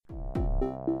You're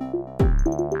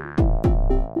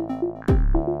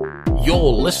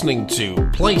listening to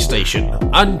PlayStation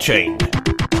Unchained.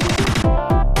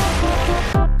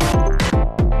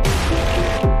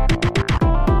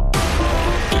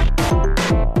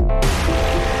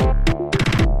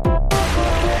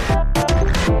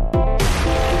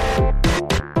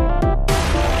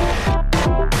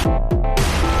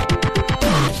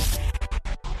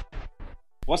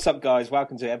 What's up, guys?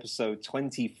 Welcome to episode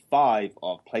 25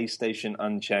 of PlayStation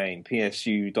Unchained,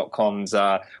 PSU.com's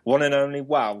one and only.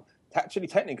 Wow, actually,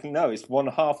 technically, no, it's one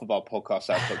half of our podcast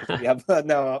output. We have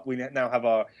we now have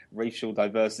our racial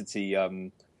diversity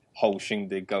whole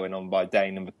shindig going on by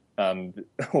Dane and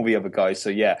all the other guys. So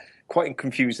yeah, quite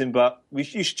confusing, but you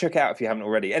should check it out if you haven't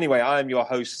already. Anyway, I am your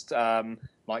host,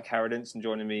 Mike Harradence, and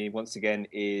joining me once again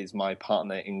is my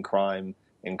partner in crime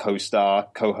and co-star,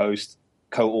 co-host,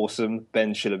 co-awesome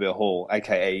Ben Chillabille Hall,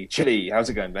 aka Chili. How's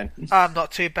it going, Ben? I'm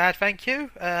not too bad, thank you.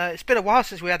 It's been a while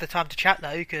since we had the time to chat,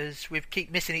 though, because we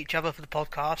keep missing each other for the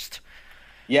podcast.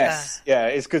 Yes,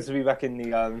 it's good to be back in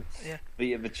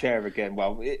the chair again.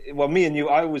 Well, me and you,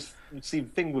 I always see the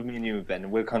thing with me and you and Ben,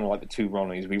 we're kind of like the two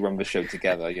Ronnies. We run the show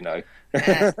together, you know.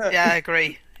 Yeah, I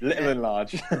agree. Little and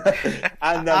large.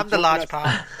 And I'm the large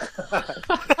part.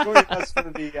 Joining us for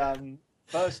the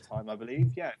first time, I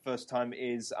believe. Yeah, first time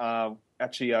is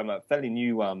actually a fairly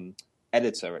new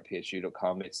editor at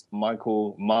PSU.com. It's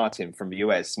Michael Martin from the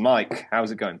US. Mike, how's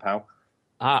it going, pal?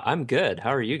 I'm good.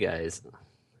 How are you guys?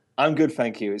 I'm good,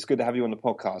 thank you. It's good to have you on the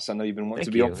podcast. I know you've been wanting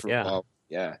to be on for a while.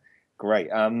 Yeah, great.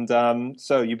 And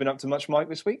so you've been up to much, Mike,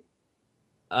 this week?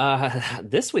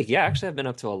 This week, yeah, actually I've been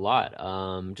up to a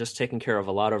lot. Just taking care of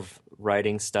a lot of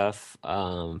writing stuff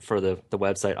for the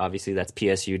website. Obviously, that's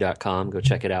psu.com. Go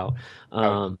check it out.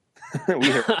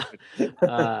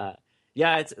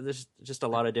 Yeah, there's just a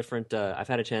lot of different. I've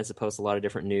had a chance to post a lot of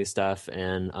different news stuff,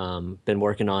 and been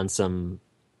working on some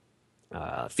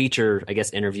feature, I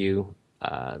guess, interview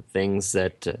things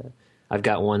that I've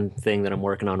got one thing that I'm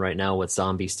working on right now with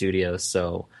Zombie Studios.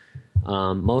 So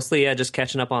mostly, yeah, just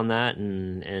catching up on that,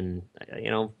 and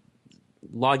you know,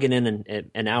 logging in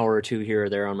an hour or two here or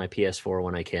there on my PS4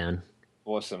 when I can.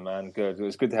 Awesome, man. Good. It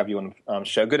was good to have you on the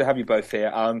show. Good to have you both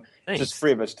here. Just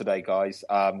three of us today, guys.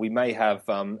 We may have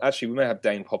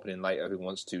Dane popping in later who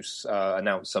wants to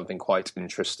announce something quite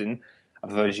interesting.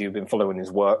 For those of you who've been following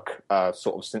his work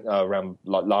around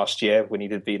like last year when he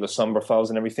did the La Sombra files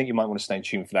and everything, you might want to stay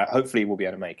tuned for that. Hopefully we'll be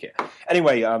able to make it.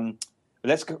 Anyway,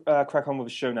 let's crack on with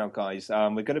the show now, guys.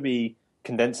 We're going to be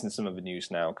condensing some of the news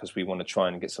now because we want to try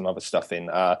and get some other stuff in.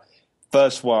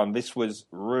 First one, this was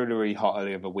really, really hot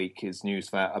earlier the week, is news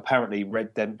that apparently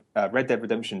Red Dead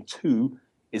Redemption 2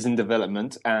 is in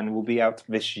development and will be out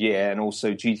this year, and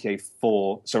also GTA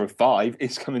 5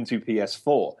 is coming to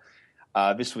PS4.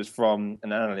 This was from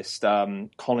an analyst,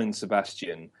 Colin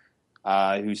Sebastian,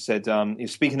 who said he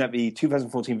was speaking at the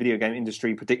 2014 Video Game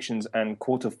Industry Predictions and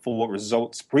Q4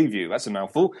 Results Preview. That's a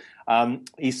mouthful.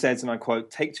 He says, and I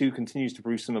quote, "Take-Two continues to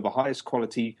produce some of the highest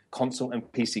quality console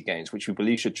and PC games, which we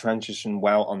believe should transition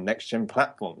well on next-gen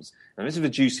platforms." And this is a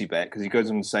juicy bit, because he goes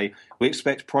on to say, "We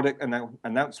expect product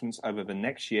announcements over the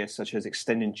next year, such as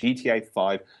extending GTA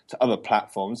 5 to other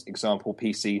platforms, example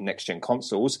PC next-gen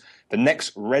consoles, the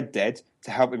next Red Dead,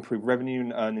 to help improve revenue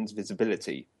and earnings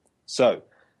visibility." So,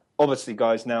 obviously,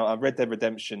 guys, now Red Dead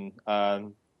Redemption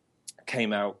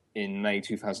came out in May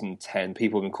 2010.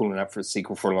 People have been calling out for a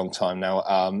sequel for a long time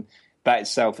now. That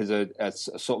itself is a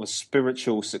sort of a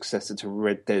spiritual successor to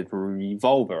Red Dead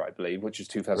Revolver, I believe, which is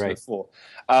 2004.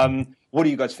 Right. What do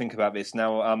you guys think about this?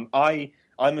 Now, I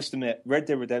must admit, Red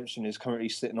Dead Redemption is currently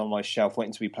sitting on my shelf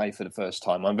waiting to be played for the first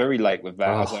time. I'm very late with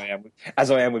that,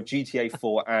 as I am with GTA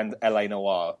 4 and LA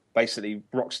Noire. Basically,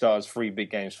 Rockstar's three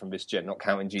big games from this gen, not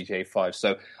counting GTA 5.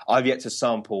 So I've yet to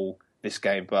sample this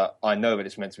game, but I know that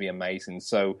it's meant to be amazing.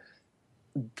 So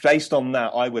based on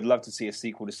that, I would love to see a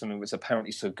sequel to something that's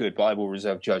apparently so good, but I will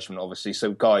reserve judgment, obviously.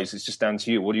 So guys, it's just down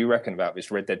to you. What do you reckon about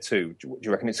this Red Dead 2? Do you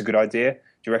reckon it's a good idea? Do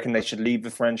you reckon they should leave the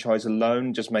franchise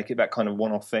alone, just make it that kind of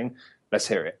one-off thing? Let's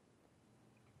hear it.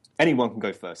 Anyone can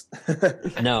go first.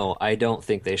 No, I don't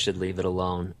think they should leave it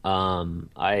alone.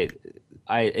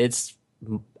 It's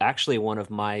actually one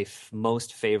of my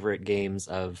most favorite games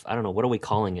of, I don't know, what are we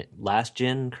calling it? Last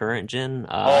gen? Current gen?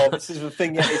 This is the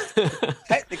thing. Yeah,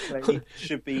 technically, it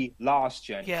should be last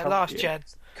gen. Yeah, last gen.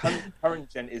 Current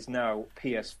gen is now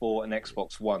PS4 and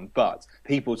Xbox One, but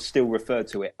people still refer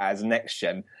to it as next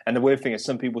gen. And the weird thing is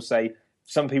some people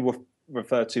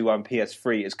refer to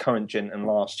PS3 as current gen and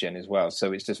last gen as well.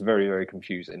 So it's just very, very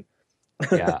confusing.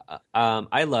 Yeah,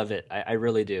 I love it. I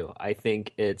really do. I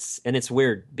think it's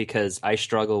weird because I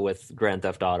struggle with Grand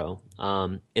Theft Auto.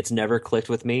 It's never clicked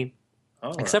with me,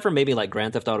 All right. except for maybe like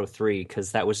Grand Theft Auto 3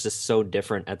 because that was just so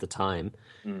different at the time.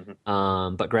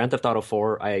 But Grand Theft Auto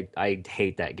 4, I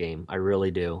hate that game. I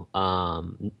really do.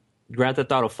 Grand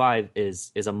Theft Auto 5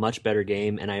 is a much better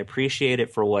game, and I appreciate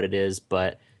it for what it is,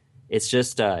 but it's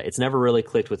just it's never really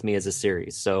clicked with me as a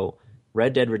series. So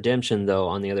Red Dead Redemption, though,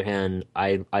 on the other hand,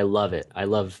 I love it. I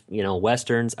love,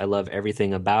 westerns. I love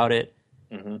everything about it.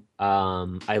 The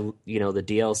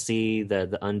DLC,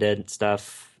 the undead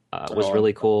stuff was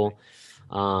really cool.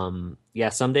 Yeah,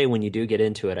 someday when you do get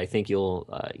into it, I think you'll,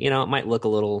 it might look a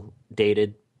little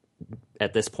dated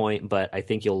at this point, but I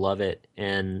think you'll love it.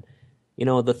 And,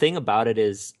 the thing about it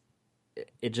is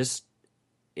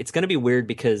it's going to be weird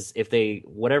because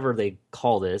whatever they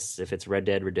call this, if it's Red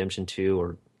Dead Redemption 2,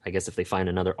 or I guess if they find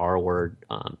another R word,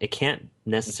 it can't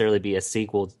necessarily be a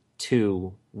sequel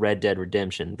to Red Dead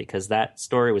Redemption because that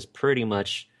story was pretty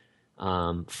much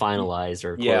finalized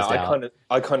or closed out.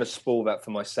 I kind of spoiled that for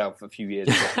myself a few years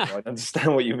ago. I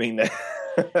understand what you mean there.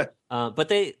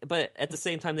 But at the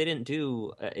same time, they didn't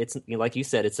do. It's like you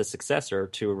said, it's a successor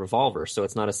to Revolver, so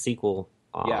it's not a sequel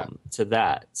to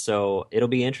that. So it'll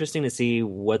be interesting to see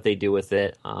what they do with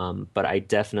it. But I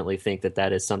definitely think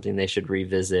that is something they should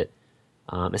revisit,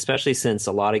 especially since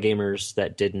a lot of gamers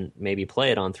that didn't maybe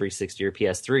play it on 360 or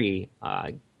PS3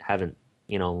 haven't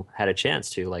had a chance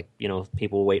to. Like,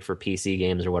 people wait for PC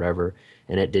games or whatever,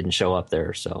 and it didn't show up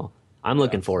there. So I'm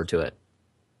looking forward to it.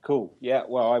 Cool. Yeah.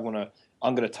 Well,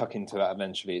 I'm going to tuck into that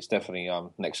eventually. It's definitely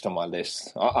next on my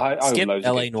list. I skip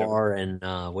LA Noire and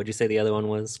what'd you say the other one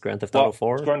was? Grand Theft Auto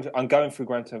 4? I'm going through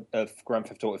Grand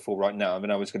Theft Auto 4 right now. I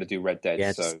mean, I was going to do Red Dead.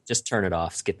 Yeah, so just turn it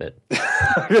off. Skip it.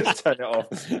 Just turn it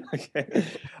off. Okay.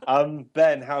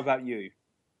 Ben, how about you?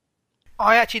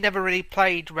 I actually never really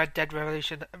played Red Dead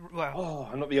Revolution. Well,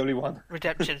 I'm not the only one.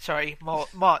 Redemption, sorry,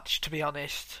 much to be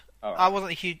honest. Right. I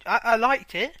wasn't a huge. I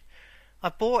liked it. I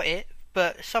bought it,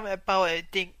 but something about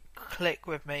it didn't click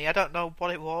with me. I don't know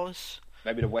what it was.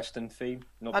 Maybe the Western theme.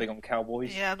 Not big on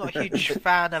cowboys. Yeah, I'm not a huge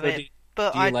fan of it.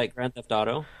 But do you like Grand Theft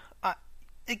Auto? I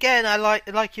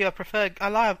like you.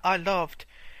 I loved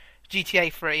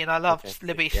GTA 3 and I loved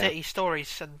Liberty City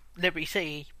stories and Liberty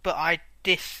City, but I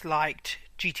disliked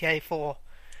GTA 4.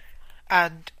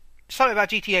 And something about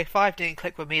GTA 5 didn't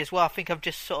click with me as well. I think I'm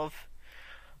just sort of...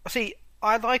 See,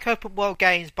 I like open world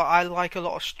games, but I like a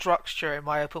lot of structure in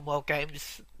my open world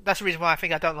games. That's the reason why I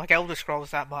think I don't like Elder Scrolls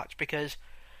that much, because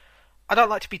I don't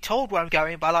like to be told where I'm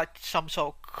going, but I like some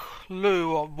sort of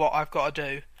clue on what I've got to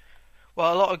do.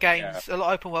 Well, a lot of games, a lot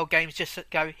of open world games just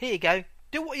go, here you go,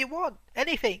 do what you want,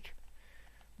 anything.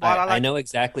 I know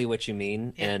exactly what you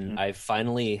mean, and I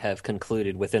finally have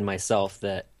concluded within myself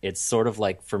that it's sort of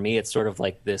like, for me, it's sort of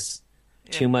like this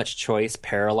too much choice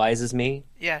paralyzes me.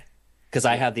 Yeah. Because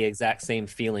I have the exact same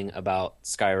feeling about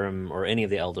Skyrim or any of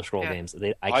the Elder Scroll games.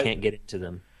 I can't get into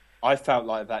them. I felt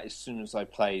like that as soon as I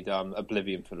played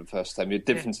Oblivion for the first time. The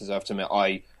difference is, I have to admit,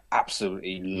 I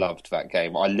absolutely loved that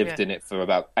game. I lived in it for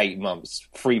about 8 months,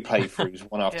 3 playthroughs,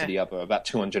 one after the other, about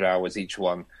 200 hours each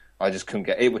one. I just couldn't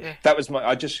get it. That was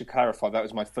I just should clarify, that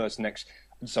was my first next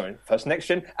gen.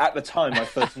 At the time, my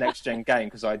first next gen game,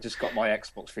 because I just got my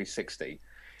Xbox 360.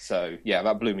 So yeah,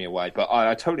 that blew me away. But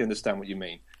I totally understand what you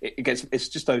mean. It's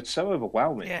just so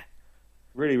overwhelming. Yeah,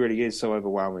 really, really is so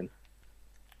overwhelming.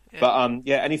 Yeah. But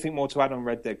anything more to add on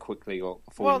Red Dead quickly, or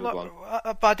before we move on?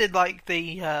 But I did like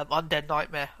the Undead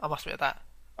Nightmare. I must admit that.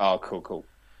 Oh, cool.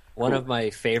 One of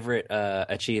my favorite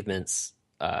achievements,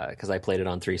 because I played it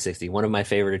on 360. One of my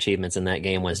favorite achievements in that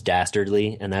game was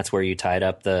Dastardly, and that's where you tied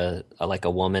up a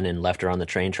woman and left her on the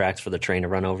train tracks for the train to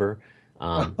run over.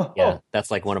 Yeah, that's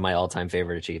like one of my all-time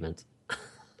favorite achievements.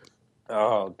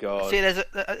 Oh god! See,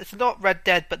 it's not Red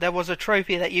Dead, but there was a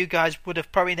trophy that you guys would have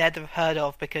probably never heard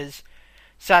of, because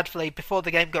sadly, before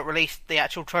the game got released, the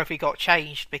actual trophy got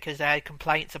changed because they had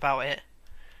complaints about it.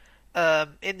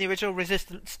 In the original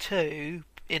Resistance 2,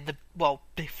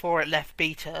 before it left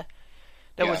beta,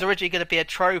 there was originally going to be a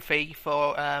trophy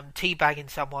for teabagging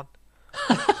someone.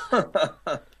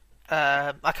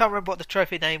 I can't remember what the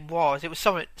trophy name was. It was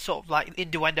something sort of like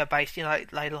innuendo based,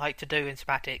 like they like to do in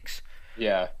Spatics.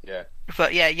 Yeah.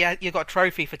 But you got a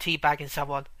trophy for teabagging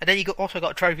someone, and then you also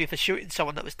got a trophy for shooting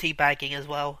someone that was teabagging as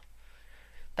well.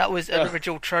 That was an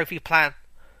original trophy plan.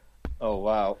 Oh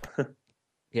wow!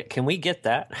 Yeah, can we get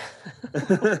that?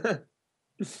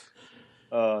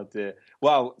 Oh dear.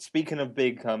 Well, speaking of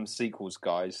big sequels,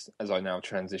 guys, as I now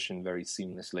transition very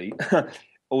seamlessly.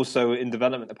 Also in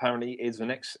development, apparently, is the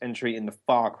next entry in the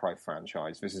Far Cry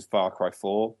franchise. This is Far Cry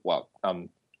 4. Well,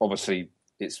 obviously,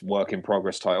 its work in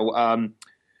progress title.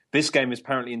 This game is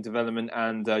apparently in development,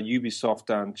 and Ubisoft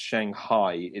and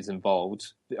Shanghai is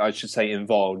involved. I should say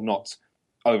involved, not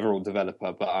overall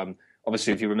developer. But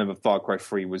obviously, if you remember, Far Cry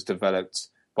 3 was developed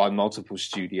by multiple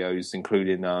studios,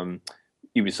 including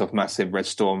Ubisoft Massive, Red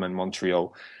Storm, and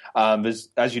Montreal. As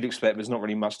you'd expect, there's not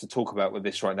really much to talk about with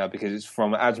this right now because it's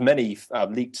from, as many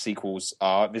leaked sequels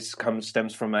are, this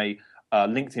stems from a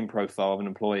LinkedIn profile of an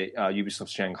employee at Ubisoft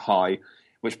Shanghai,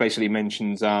 which basically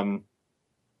mentions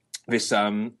this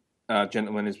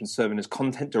gentleman has been serving as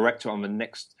content director on the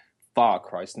next Far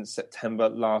Cry since September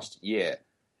last year.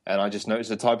 And I just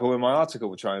noticed a typo in my article,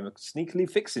 which I'm sneakily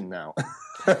fixing now.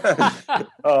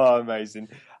 Oh, amazing.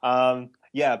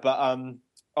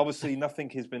 Obviously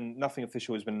nothing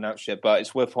official has been announced yet, but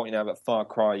it's worth pointing out that Far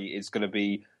Cry is going to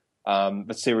be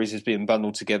the series is being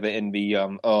bundled together in the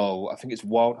I think it's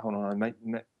Wild. Hold on, I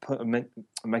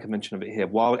make a mention of it here.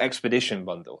 Wild Expedition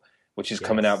bundle, which is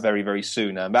coming out very, very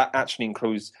soon, and that actually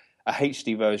includes a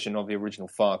HD version of the original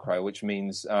Far Cry, which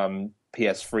means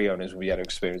PS3 owners will be able to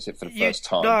experience it for the first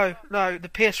time. No, the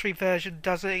PS3 version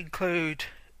doesn't include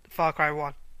Far Cry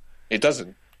 1. It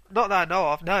doesn't? Not that I know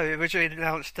of, no. It originally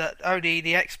announced that only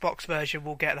the Xbox version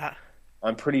will get that.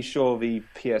 I'm pretty sure the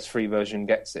PS3 version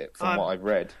gets it, from what I've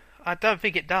read. I don't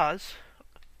think it does.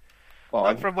 Well,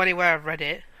 Not from anywhere I've read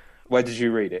it. Where did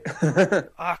you read it?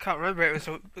 I can't remember. It was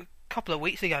a couple of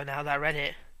weeks ago now that I read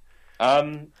it.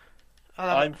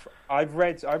 I've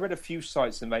read a few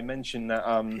sites and they mention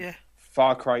that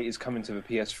Far Cry is coming to the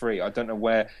PS3. I don't know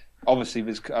where. Obviously,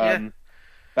 there's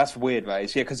that's weird, that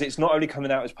is. Yeah, because it's not only coming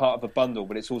out as part of a bundle,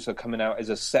 but it's also coming out as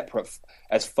a separate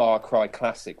as Far Cry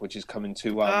Classic, which is coming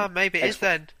to. Maybe it is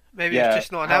then. Maybe it's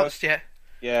just not announced yet.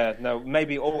 Yeah, no,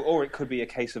 maybe, or it could be a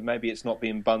case of maybe it's not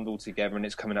being bundled together and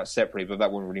it's coming out separately, but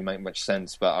that wouldn't really make much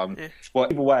sense. But well,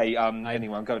 either way,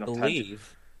 anyway, I'm going off tangent. I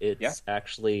believe it's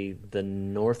actually the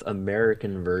North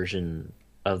American version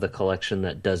of the collection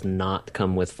that does not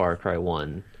come with Far Cry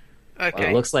 1. Okay.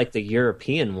 It looks like the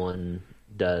European one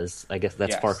does. I guess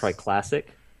that's Far Cry Classic.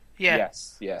 Yeah.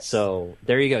 Yes. So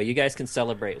there you go. You guys can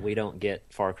celebrate. We don't get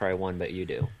Far Cry 1, but you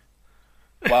do.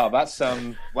 Wow, that's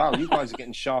wow, you guys are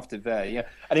getting shafted there. Yeah.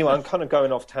 Anyway, I'm kind of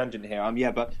going off tangent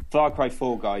here. But Far Cry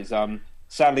 4, guys.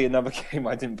 Sadly, another game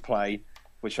I didn't play,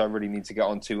 which I really need to get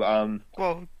onto.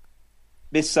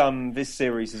 This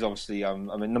series is obviously.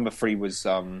 Number 3 was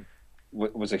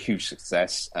a huge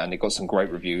success, and it got some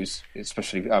great reviews.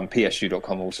 Especially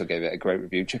PSU.com also gave it a great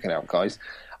review. Check it out, guys.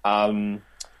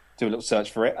 Do a little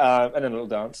search for it, and then a little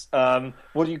dance.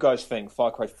 What do you guys think?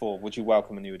 Far Cry 4, would you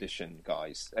welcome a new edition,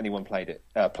 guys? Anyone played it?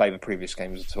 Play the previous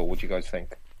games at all? What do you guys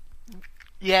think?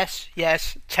 Yes.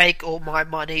 Take all my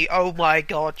money. Oh my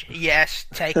god, yes.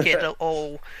 Take it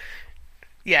all.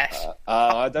 Yes.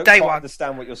 I don't quite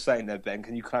understand what you're saying there, Ben.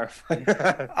 Can you clarify?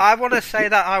 I want to say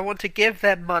that I want to give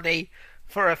them money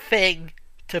for a thing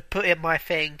to put in my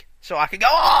thing, so I can go,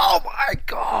 oh my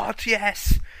god,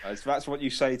 yes. That's what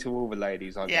you say to all the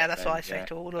ladies. That's what I say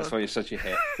to all of them. That's why you're such a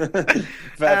hit.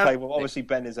 Fair play. Well, obviously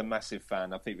Ben is a massive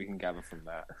fan. I think we can gather from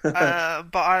that.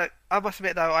 But I must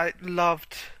admit though, I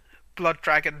loved Blood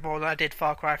Dragon more than I did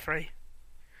Far Cry 3.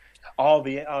 Oh,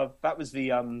 that was the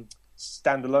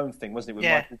standalone thing, wasn't it? With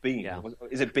Michael Biehn. Yeah.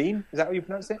 Is it Biehn? Is that how you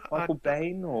pronounce it? Michael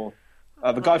Biehn or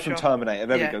the guy from Terminator?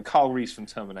 There we go. Carl Reese from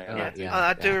Terminator.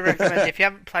 I do recommend if you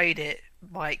haven't played it,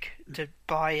 Mike, to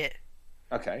buy it.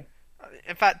 Okay.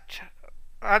 In fact,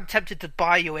 I'm tempted to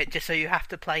buy you it just so you have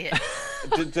to play it.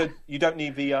 You don't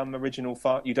need the original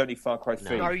You don't need Far Cry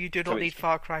 3. No, you do not need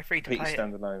Far Cry 3 to play it.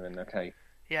 Standalone, then. Okay.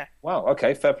 Yeah. Wow.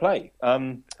 Okay. Fair play.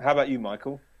 How about you,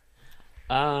 Michael?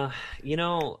 I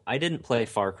didn't play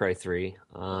Far Cry 3,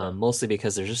 mostly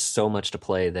because there's just so much to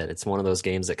play that it's one of those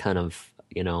games that kind of,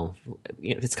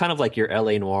 it's kind of like your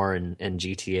LA Noire and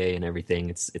GTA and everything.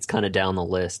 It's kind of down the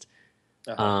list.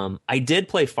 Uh-huh. I did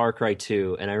play Far Cry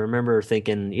 2, and I remember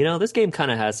thinking, this game kind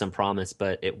of has some promise,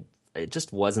 but it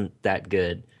just wasn't that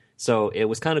good. So it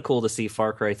was kind of cool to see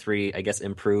Far Cry 3, I guess,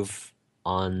 improve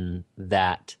on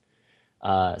that.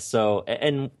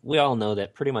 And we all know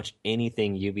that pretty much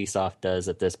anything Ubisoft does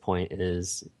at this point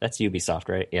that's Ubisoft,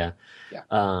 right? Yeah.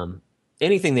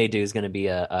 Anything they do is going to be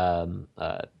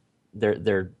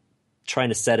they're trying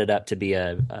to set it up to be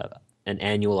an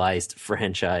annualized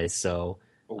franchise. So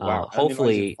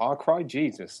hopefully Far Cry,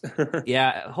 Jesus.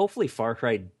 Yeah, hopefully Far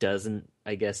Cry doesn't,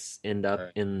 I guess, end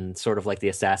up in sort of like the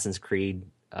Assassin's Creed,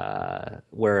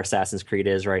 where Assassin's Creed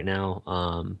is right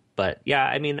now. But yeah,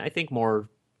 I think more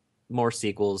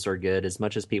sequels are good. As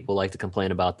much as people like to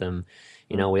complain about them,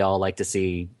 we all like to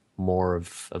see more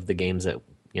of the games that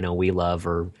we love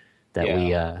or that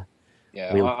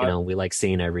we like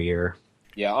seeing every year.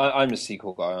 Yeah, I'm a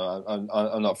sequel guy. I'm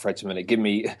not afraid to admit it. Give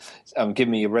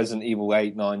me a Resident Evil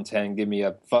 8, 9, 10. Give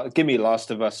me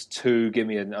Last of Us 2. Give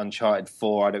me an Uncharted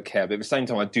 4. I don't care. But at the same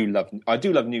time, I do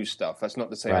love new stuff. That's not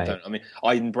to say I don't. I mean,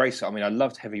 I embrace it. I mean, I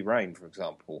loved Heavy Rain, for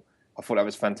example. I thought that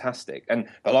was fantastic. And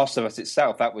The Last of Us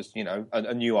itself, that was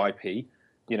a new IP.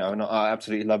 And I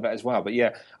absolutely love that as well. But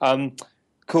yeah,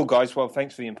 cool guys. Well,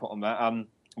 thanks for the input on that.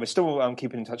 We're still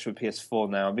keeping in touch with PS4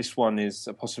 now. This one is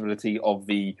a possibility of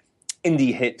the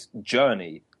indie hit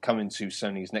Journey coming to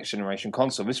Sony's next generation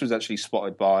console. This was actually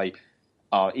spotted by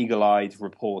our eagle-eyed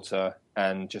reporter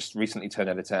and just recently turned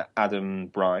editor Adam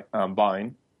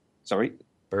Byrne. Sorry.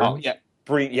 Byrne? Oh, yeah.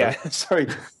 Breen, yeah. Sorry.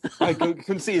 I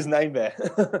couldn't see his name there.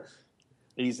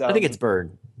 I think it's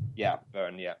Byrne. Yeah,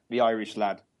 Byrne, yeah. The Irish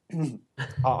lad.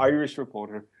 Our Irish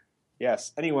reporter.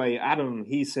 Yes. Anyway, Adam,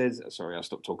 he says... Sorry, I'll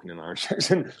stop talking in Irish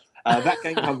accent. That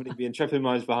game company, the intrepid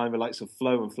minds behind the likes of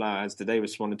Flow and Flower, has today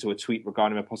responded to a tweet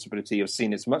regarding the possibility of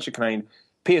seeing its much acclaimed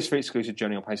PS3 exclusive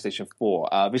Journey on PlayStation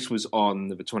 4. This was on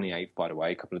the 28th, by the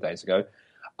way, a couple of days ago.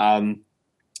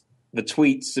 The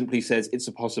tweet simply says it's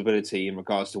a possibility in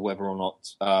regards to whether or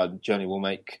not Journey will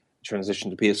make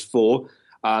transition to PS4.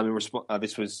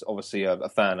 This was obviously a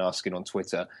fan asking on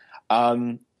Twitter.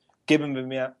 Given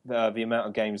the amount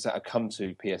of games that have come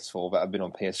to PS4 that have been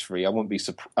on PS3, I wouldn't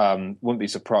be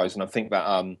surprised. And I think that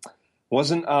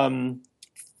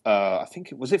I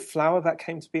think was it Flower that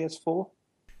came to PS4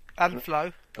 and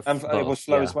Flow, and it was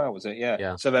Flow as well, was it?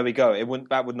 Yeah. So there we go.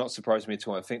 That would not surprise me at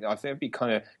all. I think it'd be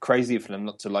kind of crazy for them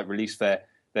not to release their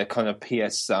kind of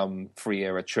PS3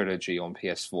 era trilogy on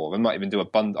PS4. They might even do a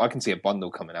bundle. I can see a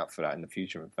bundle coming out for that in the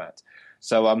future, in fact.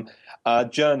 So,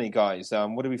 Journey, guys,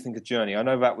 what do we think of Journey? I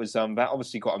know that was that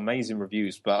obviously got amazing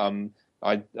reviews, but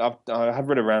I have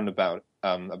read around about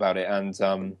it, and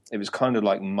it was kind of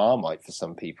like Marmite for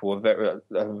some people.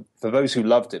 For those who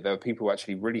loved it, there were people who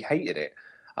actually really hated it.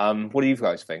 What do you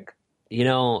guys think?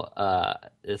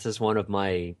 This is one of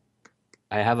my.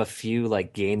 I have a few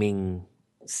gaming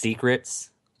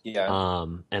secrets. Yeah.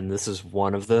 And this is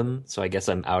one of them. So I guess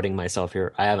I'm outing myself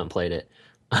here. I haven't played it.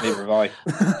 Neither have I.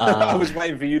 I was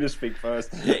waiting for you to speak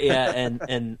first. Yeah,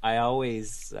 and I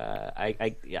always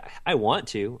I want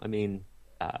to. I mean,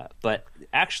 but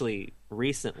actually,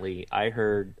 recently I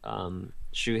heard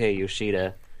Shuhei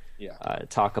Yoshida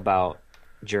talk about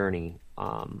Journey,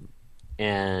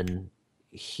 and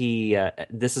he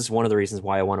this is one of the reasons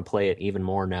why I want to play it even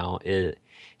more now.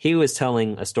 He was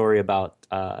telling a story about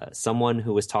someone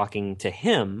who was talking to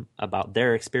him about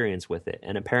their experience with it,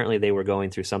 and apparently they were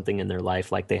going through something in their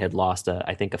life, like they had lost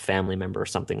I think a family member or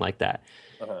something like that,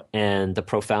 and the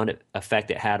profound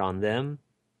effect it had on them,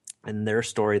 and their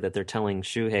story that they're telling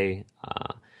Shuhei,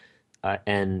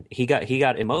 and he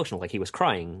got emotional, like he was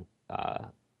crying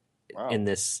in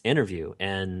this interview,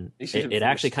 and it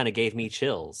actually kind of gave me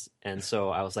chills, and so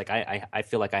I was like, I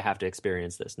feel like I have to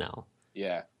experience this now.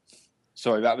 Yeah.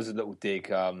 Sorry, that was a little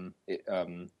dig.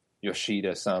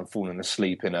 Yoshida falling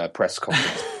asleep in a press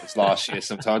conference last year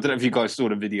sometime. I don't know if you guys saw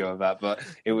the video of that, but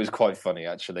it was quite funny,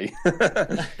 actually.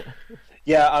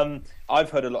 Yeah, I've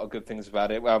heard a lot of good things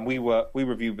about it. We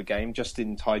reviewed the game.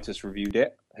 Justin Titus reviewed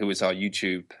it, who is our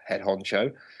YouTube head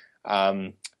honcho.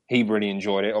 He really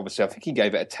enjoyed it. Obviously, I think he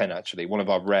gave it a 10, actually. One of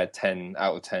our rare 10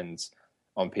 out of 10s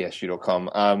on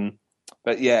PSG.com.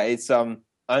 But yeah, it's...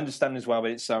 I understand as well,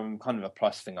 but it's kind of a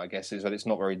plus thing, I guess, is that it's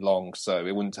not very long, so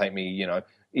it wouldn't take me,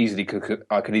 easily.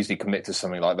 I could easily commit to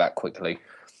something like that quickly.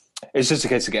 It's just a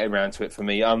case of getting around to it for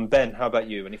me. Ben, how about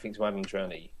you? Anything to add on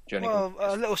Journey? Well,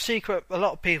 a little secret a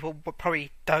lot of people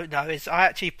probably don't know is I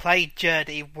actually played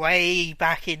Journey way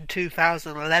back in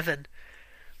 2011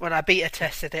 when I beta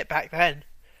tested it back then.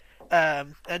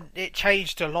 And it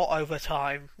changed a lot over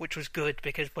time, which was good,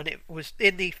 because when it was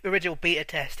in the original beta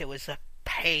test, it was a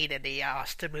pain in the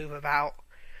ass to move about.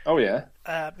 Oh yeah.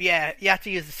 Yeah, you have to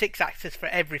use the 6-axis for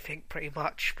everything pretty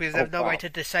much, because there's no way to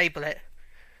disable it.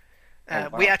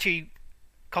 We actually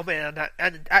commented on that,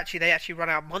 and actually they actually ran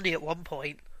out of money at one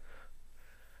point.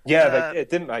 Yeah, they did,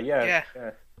 didn't they? Yeah.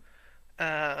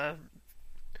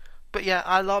 But yeah,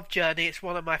 I love Journey. It's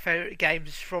one of my favourite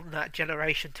games from that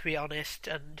generation, to be honest,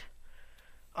 and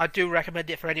I do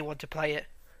recommend it for anyone to play it.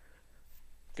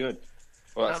 Good.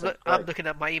 Well, I'm looking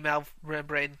at my email,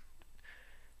 remembering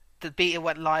the beta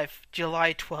went live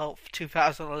July 12th,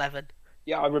 2011.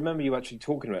 Yeah, I remember you actually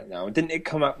talking about it now. Didn't it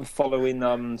come out the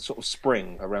following sort of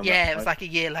spring around? Yeah, that time? It was like a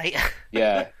year later.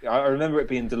 Yeah, I remember it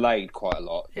being delayed quite a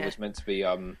lot. It was meant to be,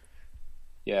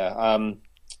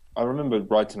 I remember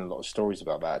writing a lot of stories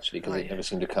about that actually because it never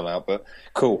seemed to come out. But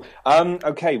cool.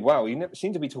 Okay. Wow. You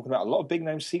seem to be talking about a lot of big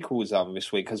name sequels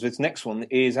this week because this next one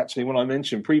is actually one I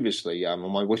mentioned previously on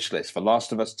my wish list for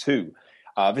Last of Us 2.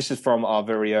 This is from our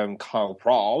very own Kyle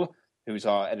Prahl, who's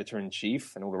our editor in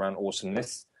chief and all around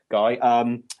awesomeness guy.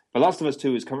 The Last of Us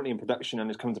 2 is currently in production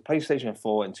and is coming to PlayStation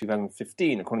 4 in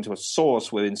 2015, according to a source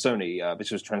within Sony.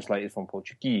 This was translated from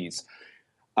Portuguese.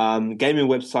 Gaming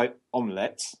website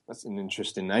Omelette, that's an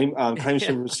interesting name, claims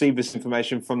to receive this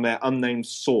information from their unnamed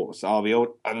source. The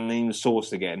old unnamed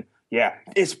source again. Yeah,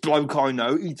 this bloke I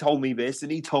know, he told me this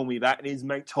and he told me that and his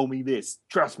mate told me this.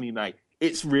 Trust me, mate.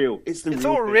 It's real. It's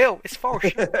all real. It's false.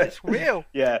 It's real.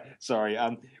 Yeah, sorry.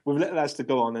 With little else to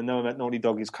go on and knowing that Naughty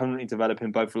Dog is currently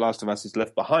developing both The Last of Us'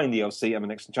 Left Behind DLC and the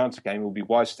next Uncharted game, it will be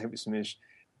wise to take this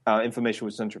information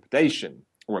with some trepidation,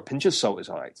 or a pinch of salt, as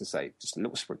I like to say, just a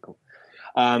little sprinkle.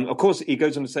 Of course, he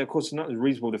goes on to say, of course, it's not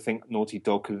reasonable to think Naughty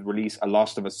Dog could release a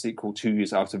Last of Us sequel 2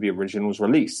 years after the original's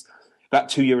release. That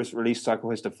 2-year release cycle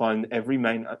has defined every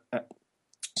main...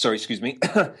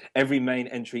 every main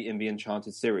entry in the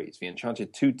Uncharted series. The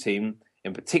Uncharted 2 team,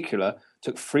 in particular,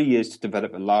 took 3 years to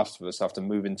develop The Last of Us after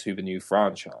moving to the new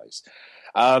franchise.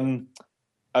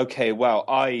 Okay, well,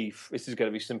 this is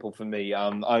going to be simple for me.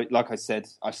 Like I said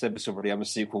this already, I'm a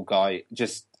sequel guy.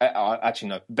 Actually,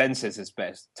 no, Ben says it's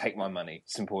best. Take my money.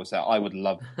 Simple as that. I would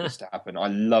love this to happen. I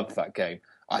love that game.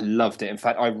 I loved it. In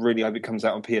fact, I really hope it comes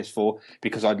out on PS4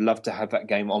 because I'd love to have that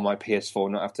game on my PS4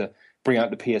 and not have to bring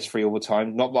out the PS3 all the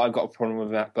time. Not that I've got a problem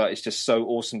with that, but it's just so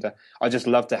awesome I just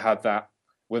love to have that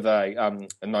with a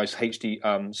nice HD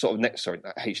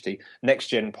next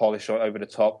gen polish over the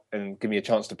top and give me a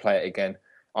chance to play it again.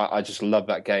 I just love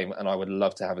that game and I would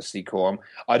love to have a sequel.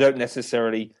 I don't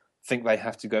necessarily think they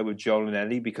have to go with Joel and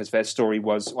Ellie because their story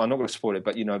was, well, I'm not going to spoil it,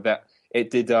 but you know that it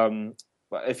did.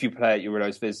 If you play it, you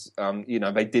realize there's,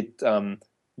 they did.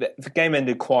 The game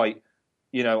ended quite,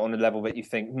 on a level that you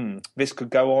think, this could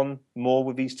go on more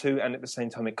with these two, and at the same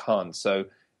time it can't. So,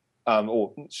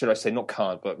 or should I say not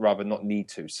can't, but rather not need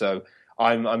to. So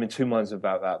I'm in two minds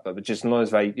about that. But just as long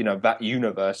as they, that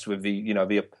universe with the,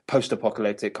 the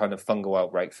post-apocalyptic kind of fungal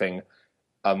outbreak thing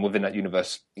within that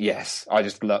universe, yes, I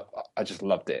just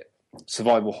loved it.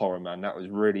 Survival horror, man. That was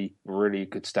really, really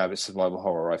good stab at survival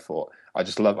horror, I thought. I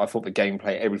thought the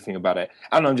gameplay, everything about it.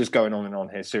 And I'm just going on and on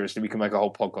here. Seriously, we can make a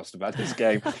whole podcast about this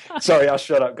game. Sorry, I'll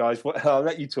shut up, guys. I'll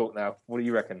let you talk now. What do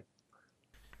you reckon?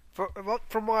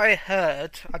 From what I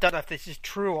heard, I don't know if this is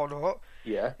true or not,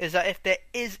 is that if there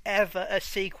is ever a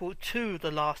sequel to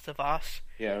The Last of Us,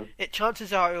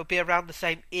 chances are it will be around the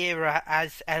same era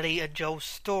as Ellie and Joel's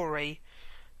story,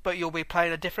 but you'll be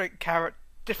playing a different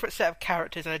set of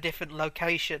characters in a different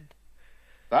location.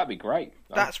 That'd be great.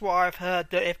 That's what I've heard,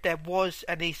 that if there was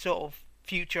any sort of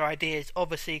future ideas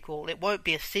of a sequel, it won't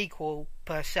be a sequel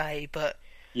per se, but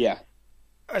a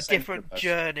different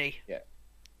journey. Yeah.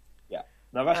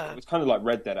 No, it's kind of like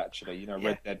Red Dead, actually.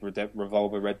 Red Dead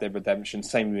Revolver, Red Dead Redemption,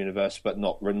 same universe, but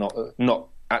not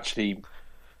actually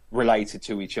related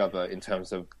to each other in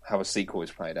terms of how a sequel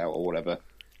is played out or whatever.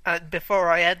 And before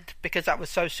I end, because that was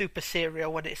so super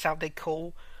serial when it sounded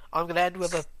cool, I'm going to end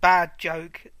with a bad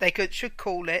joke. They should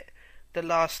call it The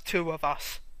Last Two of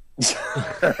Us.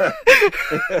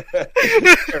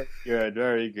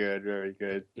 Very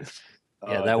good.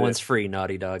 Yeah, that one's free,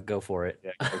 Naughty Dog. Go for it.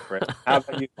 Yeah, go for it. How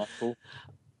about you, Michael?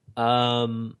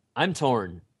 I'm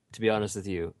torn, to be honest with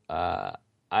you. I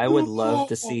would love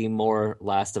to see more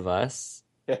Last of Us,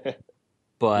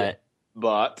 but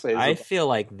I feel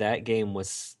like that game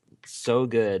was so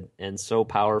good and so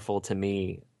powerful to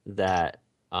me that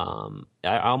I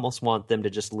almost want them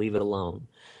to just leave it alone.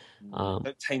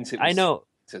 Don't taint it. I know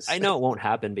it won't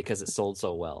happen because it sold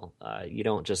so well. You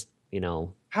don't just,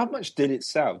 How much did it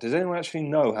sell? Does anyone actually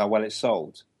know how well it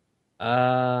sold?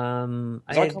 I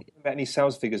can't remember any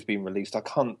sales figures being released. I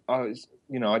can't. I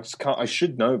just can't. I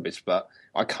should know this, but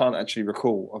I can't actually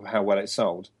recall of how well it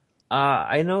sold.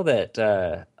 I know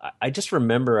that. I just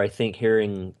remember, I think,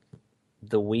 hearing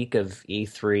the week of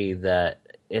E3 that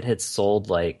it had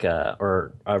sold around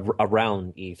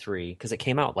E3 because it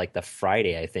came out like the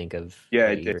Friday, I think, of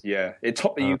it did. Yeah, it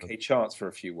topped the UK charts for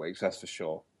a few weeks. That's for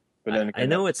sure. But then I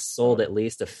know it's sold at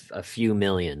least a few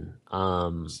million.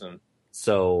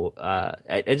 So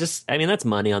that's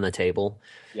money on the table.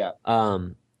 Yeah.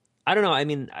 I don't know. I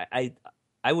mean,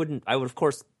 I would of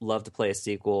course love to play a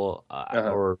sequel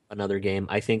or another game.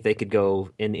 I think they could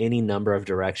go in any number of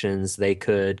directions. They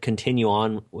could continue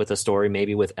on with a story,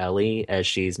 maybe with Ellie as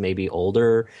she's maybe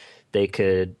older. They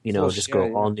could,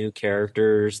 go all new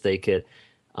characters. They could.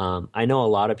 I know a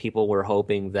lot of people were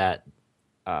hoping that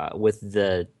with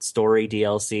the story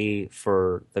DLC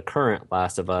for the current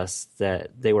Last of Us,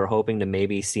 that they were hoping to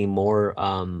maybe see more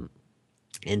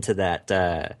into that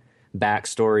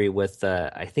backstory with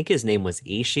I think his name was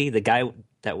Ishi, the guy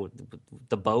that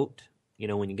the boat. You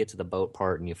know, when you get to the boat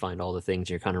part and you find all the things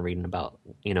you're kind of reading about,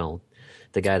 you know,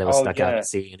 the guy that was stuck out at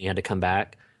sea and he had to come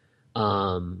back.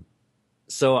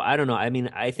 So I don't know. I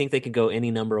mean, I think they could go any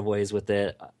number of ways with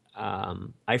it.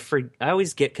 I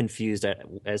always get confused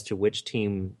as to which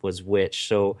team was which.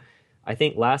 So I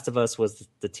think Last of Us was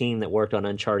the team that worked on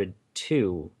Uncharted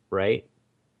 2, right?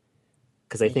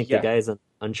 Because I think the guys on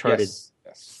Uncharted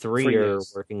 3 are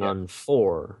working on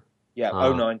 4. Yeah,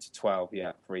 09 to 12.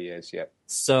 Yeah, 3 years. Yeah.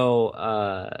 So,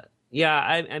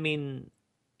 I mean,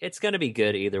 it's going to be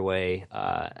good either way.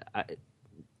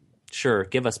 Sure,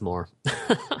 give us more.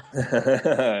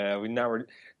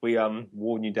 We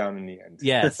worn you down in the end.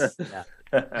 Yes. Yeah.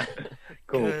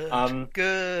 Cool.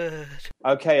 Good.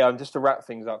 Okay. Just to wrap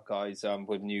things up, guys.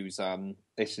 With news.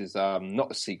 This is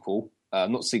not a sequel.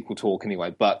 Not sequel talk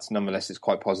anyway, but nonetheless, it's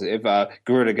quite positive.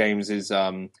 Guerrilla Games'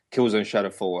 Killzone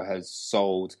Shadowfall has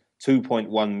sold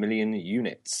 2.1 million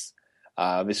units.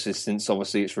 This is since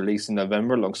obviously its release in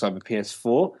November alongside the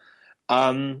PS4.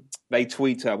 They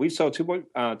tweet, we've sold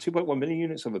 2.1 million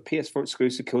units of a PS4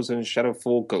 exclusive Killzone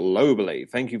Shadowfall globally.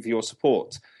 Thank you for your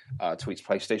support. Tweets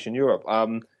PlayStation Europe.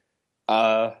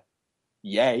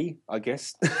 Yay, I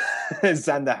guess.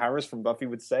 Xander Harris from Buffy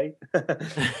would say.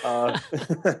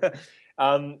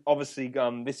 Obviously,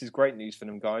 this is great news for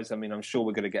them, guys. I mean, I'm sure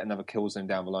we're going to get another Killzone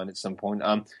down the line at some point.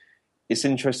 It's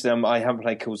interesting. I haven't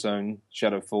played Killzone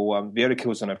Shadowfall. The only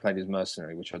Killzone I played is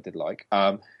Mercenary, which I did like.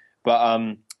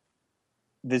 But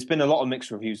there's been a lot of mixed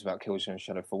reviews about Killzone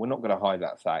Shadowfall. We're not going to hide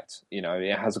that fact. You know,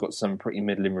 it has got some pretty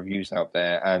middling reviews out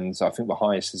there, and I think the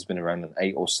highest has been around an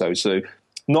 8 or so. So,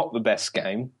 not the best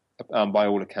game by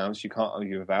all accounts. You can't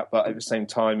argue with that. But at the same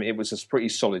time, it was a pretty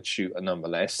solid shooter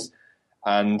nonetheless.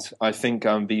 And I think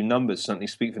the numbers certainly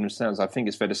speak for themselves. I think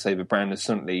it's fair to say the brand has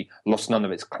certainly lost none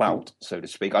of its clout, so to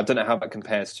speak. I don't know how that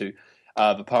compares to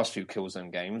the past few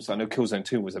Killzone games. I know Killzone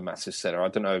 2 was a massive seller. I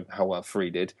don't know how well 3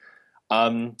 did.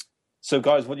 So,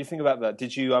 guys, what do you think about that?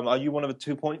 Did you are you one of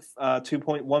the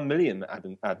 2.1 million?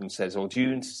 Adam says, or do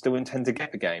you still intend to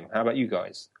get the game? How about you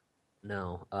guys?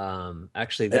 No,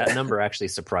 actually, that number actually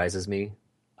surprises me.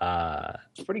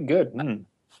 It's pretty good.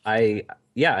 I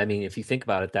mean, if you think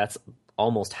about it, that's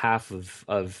almost half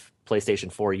of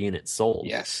PlayStation 4 units sold.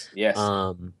 Yes.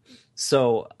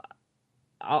 So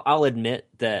I'll admit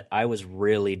that I was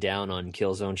really down on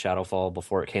Killzone Shadowfall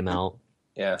before it came out.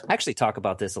 Yeah. I actually talk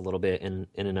about this a little bit in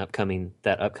an upcoming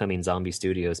Zombie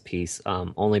Studios piece,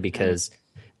 only because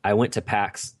I went to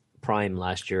PAX Prime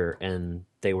last year and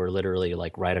they were literally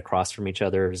like right across from each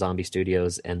other, Zombie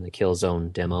Studios and the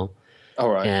Killzone demo. All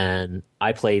right. And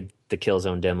I played the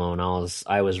Killzone demo and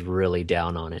I was really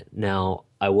down on it. Now,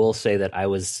 I will say that I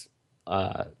was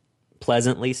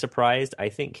pleasantly surprised. I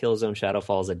think Killzone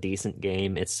Shadowfall is a decent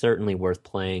game. It's certainly worth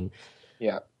playing.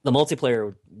 Yeah. The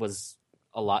multiplayer was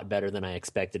a lot better than I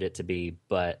expected it to be,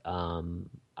 but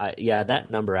that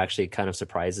number actually kind of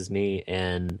surprises me,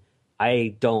 and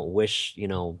I don't wish,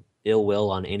 ill will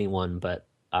on anyone, but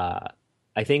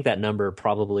I think that number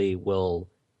probably will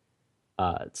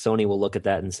Sony will look at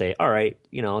that and say, all right,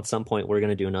 at some point we're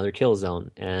going to do another Killzone.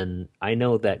 And I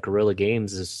know that Guerrilla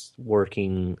Games is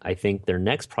working, I think their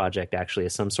next project actually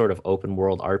is some sort of open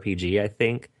world RPG, I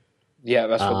think. Yeah,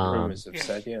 that's what the rumors have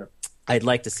said, yeah. I'd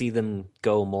like to see them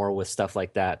go more with stuff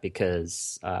like that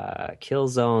because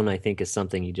Killzone, I think, is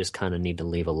something you just kind of need to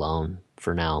leave alone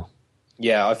for now.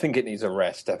 Yeah, I think it needs a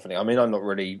rest, definitely. I mean, I'm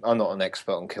not an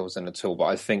expert on Killzone at all, but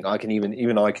I think I can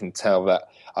even I can tell that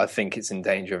I think it's in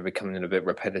danger of becoming a bit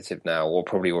repetitive now, or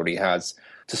probably already has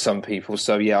to some people.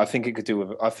 So yeah, I think it could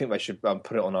do. I think they should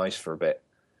put it on ice for a bit.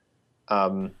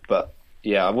 But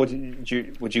yeah, would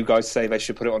you guys say they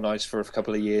should put it on ice for a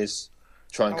couple of years?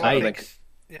 Try and kind of make.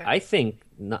 Yeah. I think,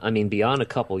 beyond a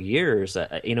couple years,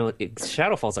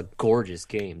 Shadowfall's a gorgeous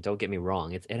game. Don't get me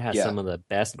wrong; it has some of the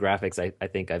best graphics I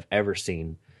think I've ever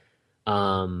seen.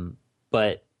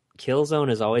 But Killzone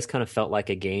has always kind of felt like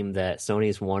a game that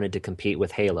Sony's wanted to compete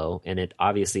with Halo, and it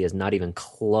obviously is not even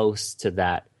close to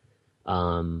that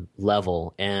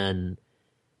level. And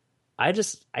I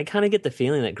kind of get the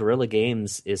feeling that Guerrilla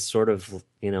Games is sort of,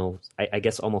 I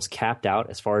guess almost capped out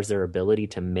as far as their ability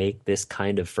to make this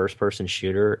kind of first-person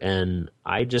shooter, and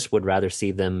I just would rather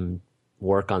see them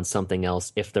work on something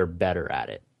else if they're better at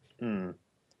it.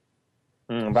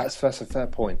 That's a fair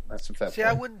point. See,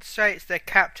 I wouldn't say it's they're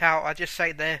capped out. I just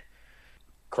say they're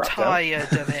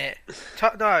tired of it.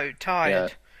 Tired. Yeah.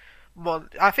 Well,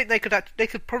 I think they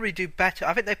could probably do better.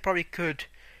 I think they probably could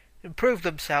improve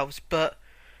themselves, but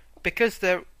because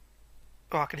they're...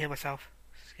 Oh, I can hear myself.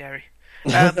 Scary.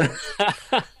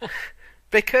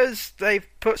 Because they've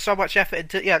put so much effort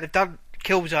into... Yeah, they've done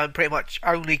Killzone, pretty much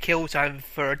only Killzone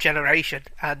for a generation,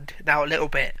 and now a little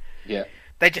bit. Yeah.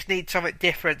 They just need something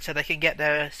different so they can get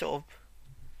their sort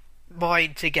of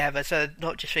mind together, so they're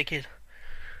not just thinking,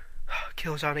 oh,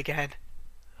 Killzone again.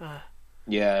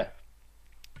 Yeah.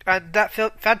 And that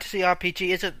fantasy RPG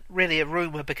isn't really a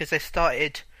rumour because they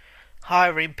started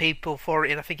hiring people for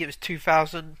it in, I think it was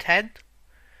 2010?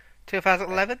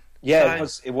 2011? Yeah,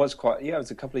 so, it was quite... Yeah, it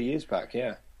was a couple of years back,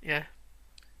 yeah. Yeah.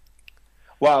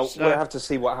 Well, we'll have to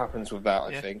see what happens with that,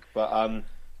 I think. But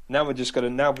now we're just going to...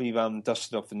 Now we've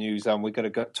dusted off the news, we're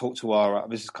going to talk to our...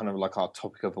 this is kind of like our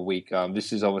topic of the week.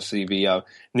 This is obviously the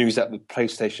news that the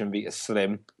PlayStation Vita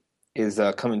Slim is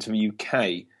coming to the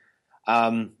UK.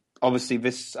 Obviously,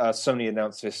 this Sony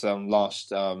announced this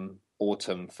last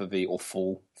autumn or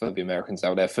fall for the Americans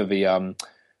out there for the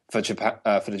Japan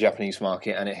for the Japanese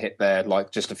market, and it hit there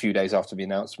like just a few days after the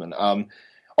announcement.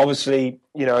 Obviously,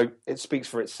 it speaks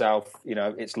for itself.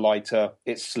 It's lighter,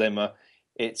 it's slimmer,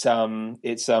 it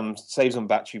saves on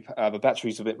battery. The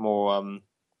battery's a bit more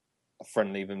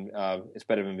friendly than it's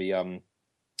better than the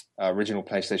original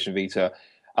PlayStation Vita.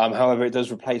 However, it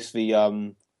does replace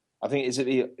the I think is it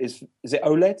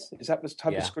OLED? Is that the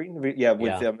type of screen? Yeah,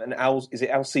 with is it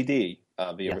LCD?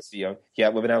 Yes.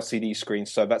 With an LCD screen.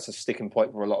 So that's a sticking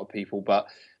point for a lot of people. But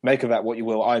make of that what you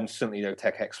will. I'm certainly no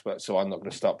tech expert, so I'm not going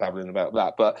to start babbling about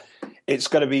that. But it's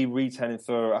going to be retailing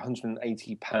for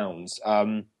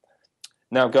 £180.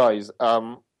 Now, guys,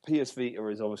 PS Vita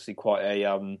is obviously quite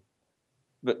a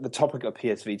the topic of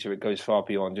PS Vita. It goes far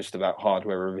beyond just about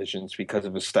hardware revisions because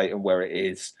of the state of where it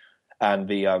is and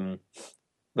the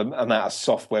amount of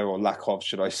software, or lack of,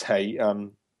 should I say.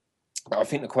 I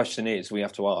think the question is, we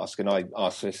have to ask, and I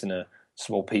asked this in a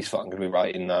small piece that I'm going to be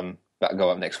writing that'll go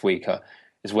up next week,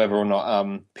 is whether or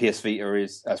not PS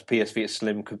Vita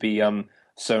Slim could be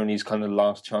Sony's kind of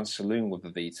last chance saloon with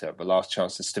the Vita, the last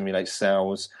chance to stimulate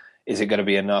sales. Is it going to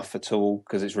be enough at all?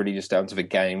 Because it's really just down to the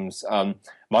games.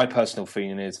 My personal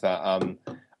feeling is that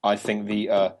I think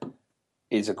Vita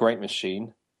is a great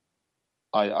machine.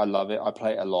 I love it. I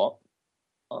play it a lot.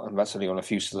 And that's only on a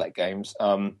few select games.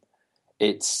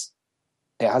 It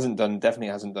definitely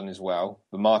hasn't done as well.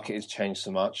 The market has changed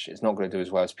so much. It's not going to do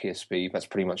as well as PSP. That's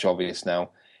pretty much obvious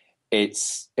now. It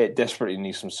desperately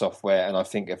needs some software, and I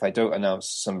think if they don't announce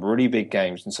some really big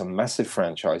games and some massive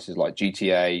franchises like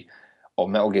GTA or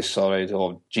Metal Gear Solid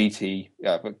or Gran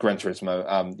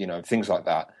Turismo, things like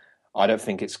that, I don't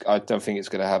think it's going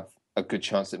to have a good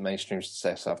chance at mainstream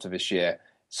success after this year.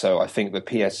 So I think the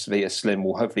PS Vita Slim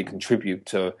will hopefully contribute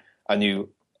to a new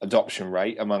adoption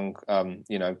rate among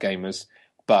gamers.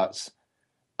 But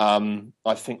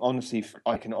I think honestly,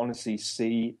 I can honestly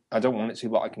see. I don't want it to,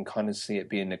 but I can kind of see it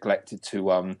being neglected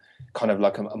to kind of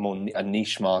like a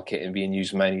niche market and being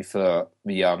used mainly for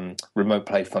the remote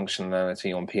play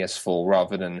functionality on PS4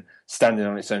 rather than standing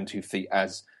on its own 2 feet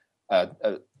as a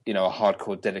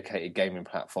hardcore dedicated gaming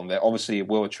platform. There obviously it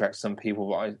will attract some people,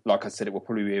 but like I said, it will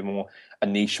probably be a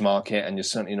niche market, and you're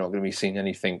certainly not going to be seeing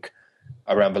anything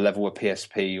around the level of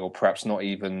PSP, or perhaps not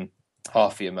even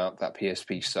half the amount that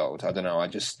PSP sold. I don't know.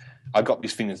 I got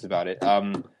these feelings about it.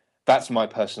 That's my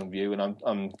personal view, and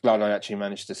I'm glad I actually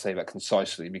managed to say that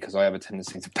concisely because I have a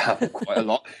tendency to babble quite a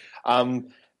lot.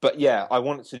 But yeah, I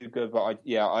want it to do good. But I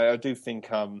do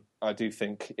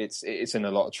think it's in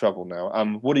a lot of trouble now.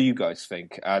 What do you guys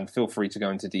think? And feel free to go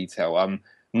into detail.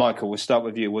 Michael, we'll start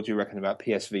with you. What do you reckon about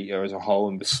PS Vita as a whole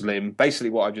and the Slim?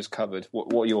 Basically, what I just covered.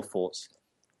 What are your thoughts?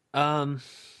 I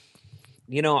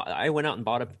went out and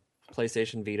bought a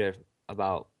PlayStation Vita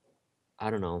about,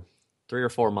 I don't know, 3 or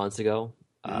 4 months ago,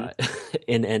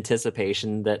 in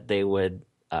anticipation that they would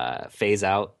phase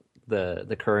out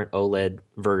the current OLED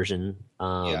version.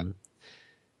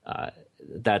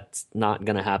 That's not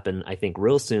going to happen, I think,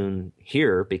 real soon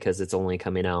here because it's only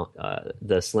coming out.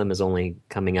 The Slim is only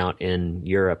coming out in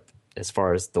Europe as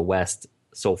far as the West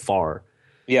so far.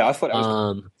 Yeah, I thought it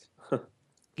was.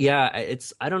 Yeah,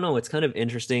 I don't know. It's kind of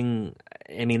interesting.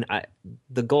 I mean,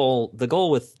 the goal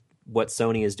with what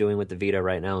Sony is doing with the Vita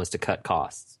right now is to cut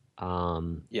costs,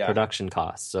 production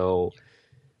costs. So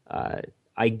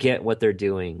I get what they're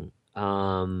doing.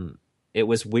 It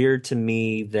was weird to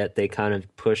me that they kind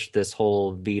of pushed this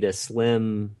whole Vita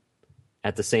Slim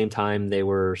at the same time they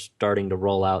were starting to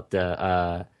roll out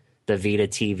the Vita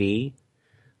TV.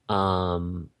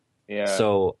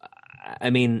 So, I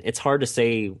mean, it's hard to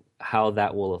say how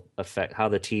that will affect how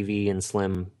the TV and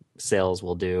Slim sales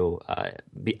will do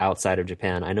outside of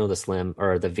Japan. I know the Slim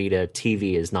or the Vita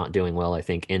TV is not doing well, I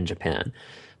think, in Japan.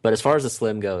 But as far as the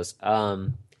Slim goes,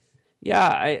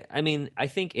 yeah, I mean, I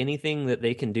think anything that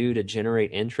they can do to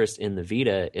generate interest in the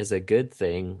Vita is a good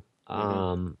thing.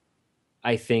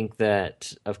 I think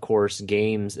that, of course,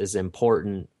 games is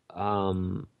important.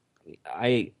 I'm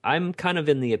kind of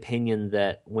in the opinion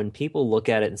that when people look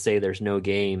at it and say there's no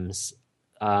games,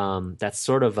 that's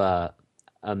sort of a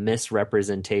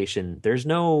misrepresentation. There's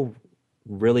no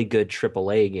really good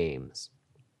AAA games.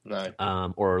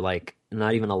 No. Or like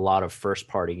not even a lot of first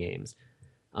party games.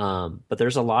 But there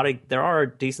are a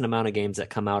decent amount of games that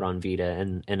come out on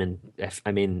Vita,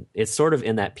 I mean, it's sort of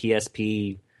in that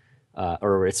PSP,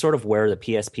 or it's sort of where the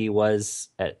PSP was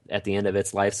at the end of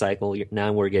its life cycle.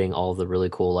 Now we're getting all of the really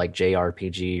cool like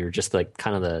JRPG or just like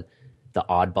kind of the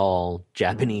oddball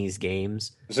Japanese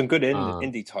games. There's some good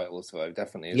indie titles though,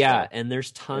 definitely. Yeah, and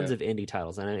there's tons of indie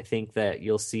titles, and I think that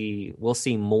we'll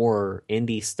see more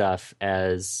indie stuff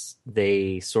as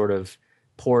they sort of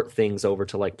port things over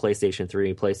to like PlayStation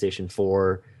 3, PlayStation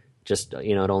 4. Just,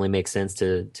 it only makes sense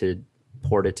to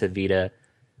port it to Vita.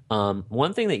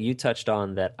 One thing that you touched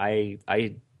on that I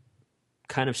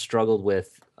kind of struggled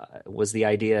with was the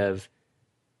idea of,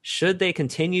 should they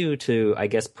continue to, I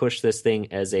guess, push this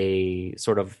thing as a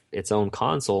sort of its own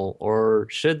console, or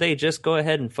should they just go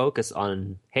ahead and focus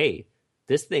on, hey,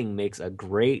 this thing makes a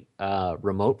great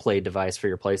remote play device for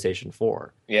your PlayStation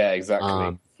 4? Yeah,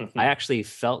 exactly. I actually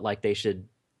felt like they should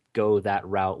go that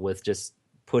route with just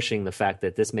pushing the fact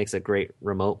that this makes a great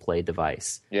remote play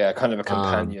device. Yeah, kind of a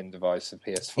companion device of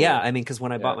PS4. Yeah, I mean, because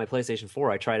when I bought my PlayStation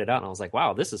 4, I tried it out and I was like,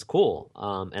 wow, this is cool.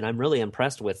 And I'm really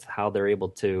impressed with how they're able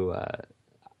to...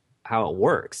 how it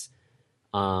works.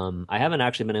 I haven't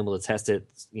actually been able to test it,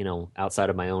 outside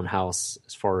of my own house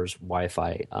as far as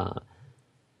Wi-Fi.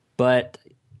 But,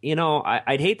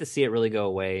 I'd hate to see it really go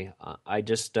away.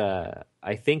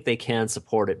 I think they can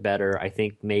support it better. I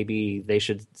think maybe they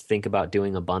should think about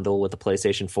doing a bundle with the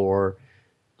PlayStation 4.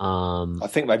 I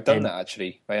think they've done that,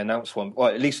 actually. They announced one. Well,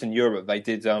 at least in Europe, they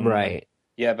did. Right.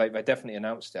 Yeah, they definitely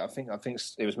announced it. I think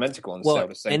it was meant to go on sale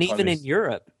the same time. And even in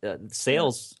Europe,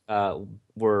 sales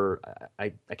were,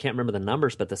 I can't remember the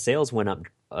numbers, but the sales went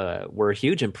up, were a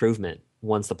huge improvement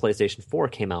once the PlayStation 4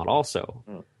 came out also.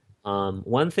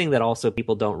 One thing that also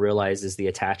people don't realize is the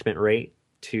attachment rate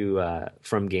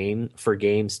for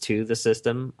games to the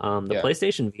system. The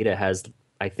PlayStation Vita has,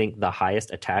 I think, the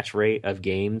highest attach rate of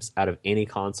games out of any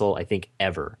console, I think,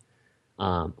 ever.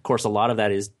 Of course, a lot of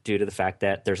that is due to the fact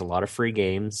that there's a lot of free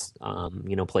games,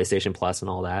 PlayStation Plus and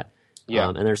all that. Yeah.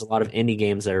 And there's a lot of indie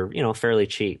games that are, fairly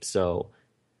cheap. So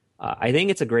I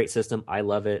think it's a great system. I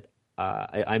love it.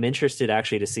 I'm interested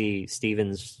actually to see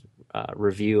Steven's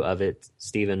review of it.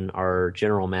 Steven, our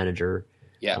general manager,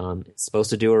 is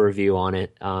supposed to do a review on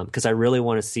it because I really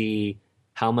want to see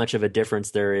how much of a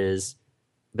difference there is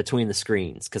between the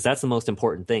screens, because that's the most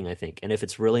important thing, I think. And if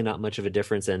it's really not much of a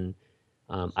difference, and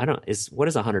what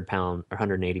is 100 pound or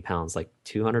 180 pounds, like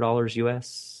 $200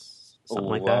 US, something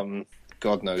like that?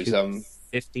 God knows.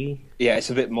 50. Yeah, it's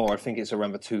a bit more. I think it's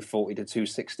around the 240 to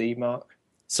 260 mark.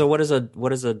 So what does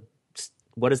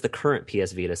the current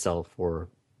PS Vita sell for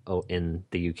in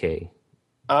the UK?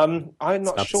 I'm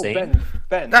not sure.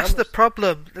 Ben, that's the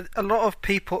problem. A lot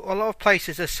of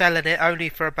places are selling it only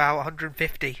for about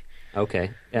 150.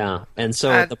 Okay, yeah, and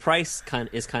so the price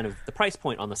the price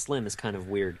point on the Slim is kind of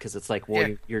weird, because it's like,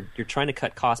 well, you're trying to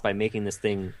cut costs by making this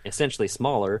thing essentially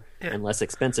smaller and less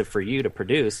expensive for you to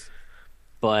produce,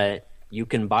 but you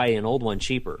can buy an old one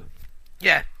cheaper.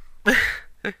 Yeah.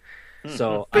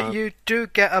 So, but you do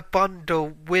get a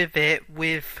bundle with it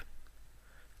with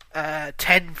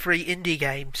 10 free indie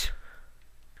games,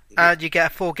 and you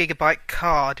get a 4 GB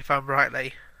card, if I'm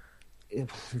rightly.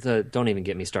 Don't even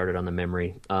get me started on the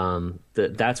memory.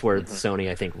 That's where Sony,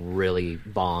 I think, really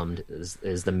bombed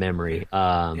is the memory,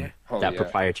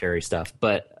 proprietary stuff.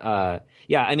 But I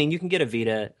mean, you can get a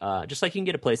Vita, just like you can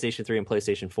get a PlayStation 3 and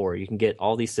PlayStation 4. You can get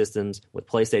all these systems with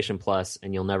PlayStation Plus,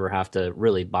 and you'll never have to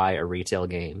really buy a retail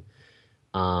game.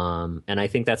 And I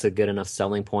think that's a good enough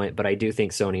selling point. But I do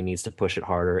think Sony needs to push it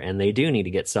harder, and they do need to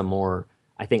get some more,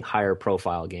 I think, higher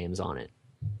profile games on it.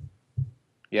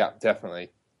 Yeah, definitely.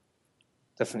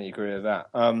 Definitely agree with that.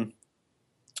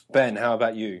 Ben, how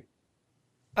about you?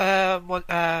 I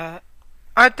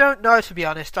don't know, to be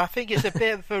honest. I think it's a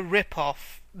bit of a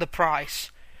rip-off, the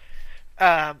price.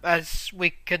 As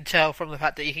we can tell from the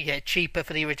fact that you can get it cheaper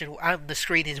for the original, and the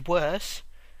screen is worse.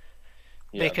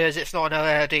 Yeah. Because it's not an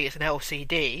OLED, it's an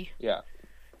LCD. Yeah.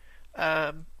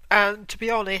 And to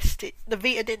be honest, the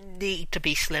Vita didn't need to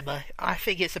be slimmer. I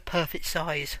think it's a perfect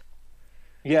size.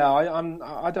 Yeah,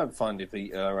 I don't find the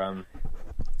Vita.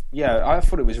 I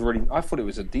thought it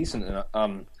was a decent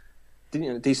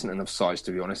decent enough size,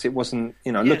 to be honest. It wasn't,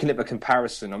 looking at the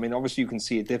comparison. I mean, obviously you can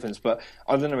see a difference, but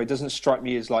I don't know. It doesn't strike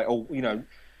me as like,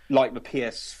 like the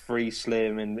PS3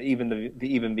 Slim and even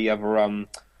the other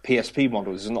PSP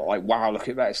models. It's not like, wow, look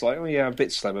at that. It's like, oh yeah, a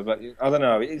bit slimmer, but I don't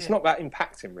know. It's not that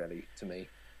impacting really to me.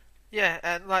 Yeah,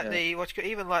 and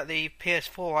even like the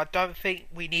PS4, I don't think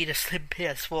we need a slim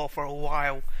PS4 for a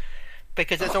while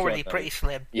because it's already pretty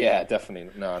slim. Yeah,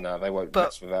 definitely. No, they won't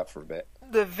mess with that for a bit.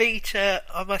 The Vita,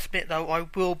 I must admit though, I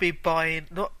will be buying.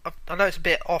 I know it's a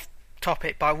bit off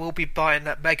topic, but I will be buying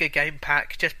that Mega Game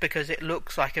Pack just because it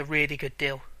looks like a really good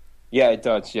deal. Yeah, it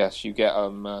does. Yes, you get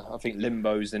I think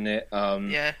Limbo's in it.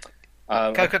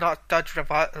 Coconut Dodge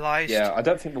Revitalized. Yeah, I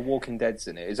don't think The Walking Dead's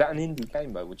in it. Is that an indie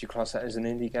game though? Would you class that as an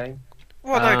indie game?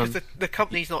 Well, no, because the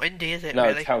company's not indie, is it? No,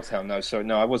 really? Telltale. No, so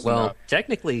no, I wasn't. Well,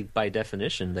 technically, by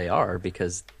definition, they are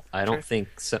because I don't think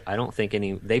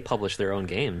they publish their own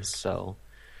games. So,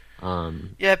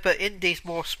 yeah, but indie's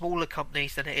more smaller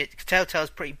companies than it. Telltale's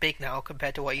pretty big now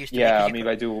compared to what it used to be. Yeah, I mean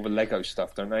they do all the Lego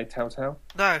stuff, don't they? Telltale.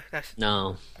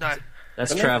 No.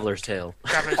 That's Traveler's Tale.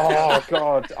 Oh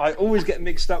God, I always get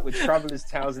mixed up with Traveler's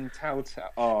Tales and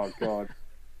Telltale. Oh God.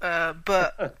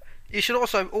 But you should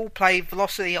also all play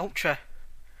Velocity Ultra.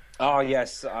 Oh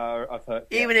yes, I've heard.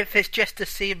 Yeah. Even if it's just to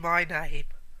see my name.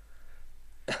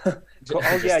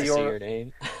 Your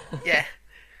name. Yeah.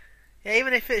 Yeah,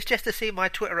 even if it's just to see my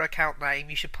Twitter account name,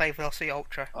 you should play Velocity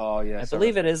Ultra. Oh yes, I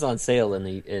believe it is on sale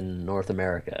in North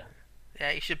America.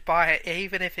 Yeah, you should buy it,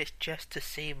 even if it's just to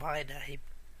see my name.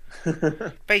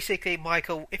 Basically,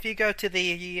 Michael, if you go to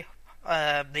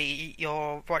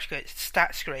your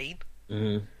stat screen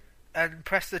and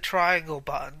press the triangle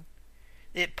button,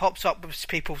 it pops up with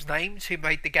people's names who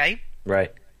made the game.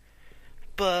 Right.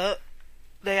 But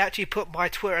they actually put my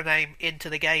Twitter name into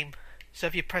the game. So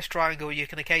if you press triangle, you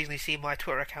can occasionally see my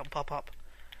Twitter account pop up.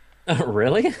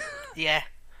 Really? Yeah.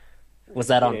 Was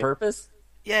that on purpose?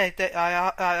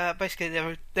 Yeah, basically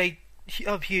I'm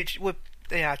huge.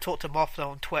 I talked to them often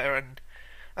on Twitter, and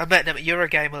I met them at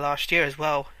Eurogamer last year as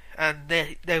well. And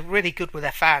they're really good with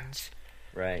their fans.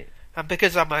 Right. And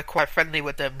because I'm quite friendly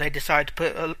with them, they decided to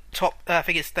put a I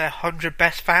think it's their 100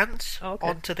 best fans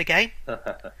onto the game.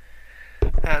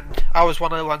 And I was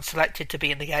one of the ones selected to be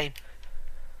in the game.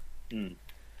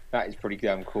 That is pretty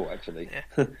damn cool, actually.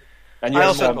 Yeah. And I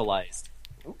also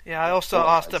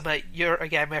asked them at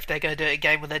Eurogamer if they're going to do a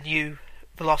game with a new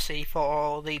Velocity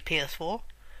for the PS4.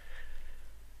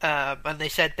 And they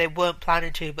said they weren't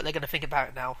planning to, but they're going to think about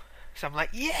it now. So I'm like,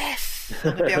 yes!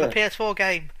 I'm going to be on the PS4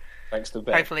 game. Thanks to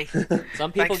Ben. Hopefully.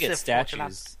 Some people get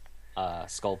statues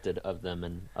sculpted of them,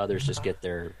 and others just get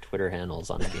their Twitter handles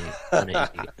on a game.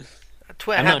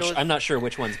 I'm not sure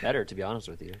which one's better, to be honest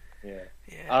with you. Yeah.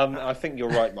 I think you're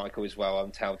right, Michael, as well.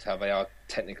 Telltale, they are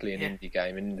technically an indie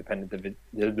game, an independent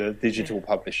the digital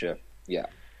publisher. Yeah.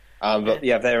 But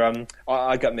they're.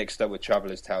 I got mixed up with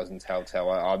Traveler's Tales and Telltale.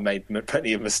 I made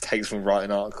plenty of mistakes when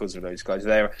writing articles with those guys.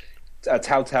 They're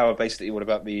Telltale are basically all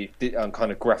about the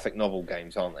kind of graphic novel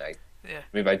games, aren't they? Yeah.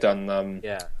 I mean, they've done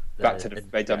Back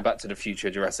to the Future,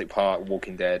 Jurassic Park,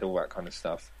 Walking Dead, all that kind of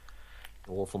stuff.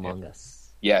 The Wolf Among Us.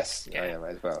 Yes, yeah,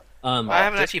 as well. I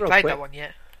haven't actually played that one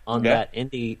yet. On that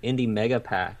indie mega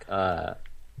pack,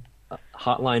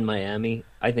 Hotline Miami,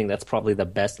 I think that's probably the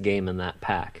best game in that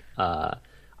pack.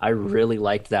 I really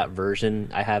liked that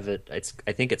version. I have it.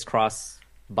 I think it's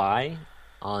cross-buy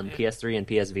on PS3 and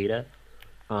PS Vita,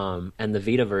 and the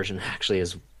Vita version actually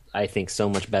is, I think, so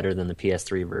much better than the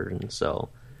PS3 version. So,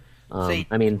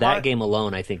 that game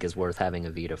alone, I think, is worth having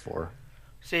a Vita for.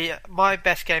 See, my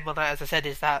best game on that, as I said,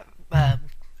 is that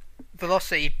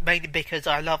Velocity, mainly because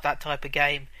I love that type of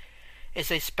game. It's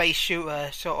a space shooter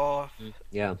sort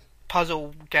of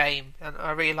puzzle game, and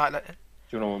I really like that. Do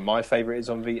you know what my favourite is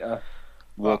on Vita?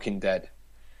 Walking Dead.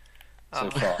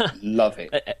 So far, love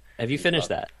it. Have you finished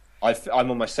that? I'm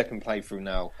on my second playthrough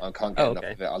now. I can't get enough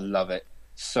of it. I love it.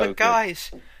 So good. Guys,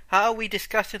 how are we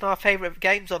discussing our favourite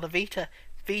games on the Vita?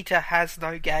 Vita has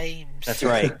no games. That's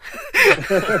right.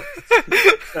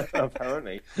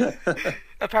 Apparently.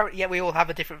 Apparently, we all have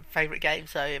a different favourite game,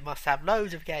 so it must have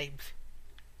loads of games.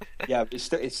 Yeah,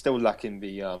 it's still lacking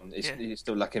the it's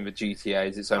still lacking the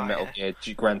GTA's, its own Metal Gear,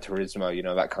 Gran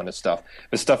Turismo, that kind of stuff.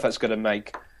 The stuff that's going to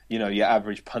make your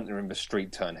average punter in the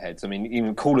street turn heads. I mean,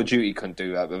 even Call of Duty couldn't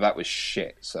do that, but that was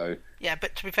shit. So yeah,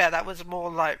 but to be fair, that was more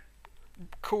like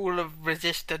Call of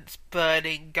Resistance,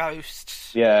 burning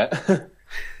ghosts. Yeah,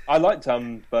 I liked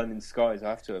Burning Skies. I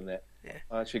have to admit,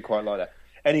 I actually quite like that.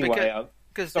 Anyway,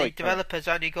 because the developers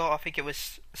only got, I think it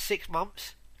was 6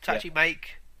 months to actually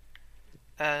make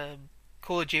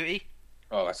Call of Duty.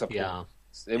 Oh, that's a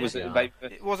It was.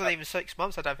 It wasn't even 6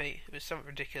 months. I don't think it was something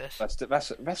ridiculous.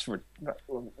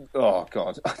 Oh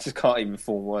God, I just can't even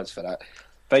form words for that.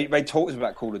 They talked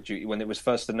about Call of Duty when it was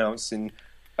first announced in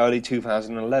early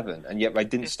 2011, and yet they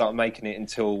didn't start making it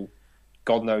until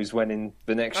God knows when in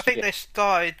the next year. I think they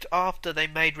started after they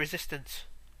made Resistance.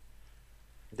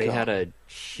 They had a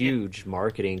huge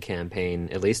marketing campaign,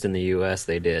 at least in the US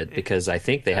they did, because I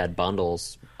think they had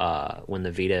bundles when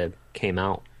the Vita came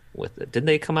out with it. Didn't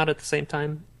they come out at the same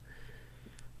time?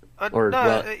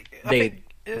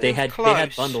 They had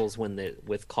bundles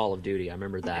with Call of Duty. I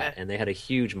remember that, and they had a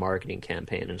huge marketing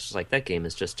campaign, and it's just like, that game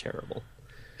is just terrible.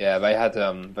 Yeah, they had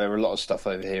there were a lot of stuff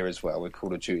over here as well with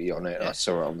Call of Duty on it. And I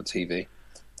saw it on the TV.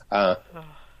 I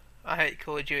hate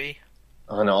Call of Duty.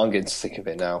 I know, I'm getting sick of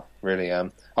it now. Really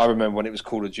am. I remember when it was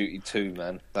Call of Duty 2,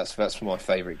 man. That's my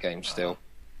favourite game still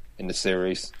in the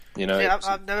series. You know,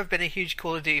 I've never been a huge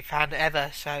Call of Duty fan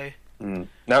ever. So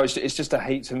now it's just a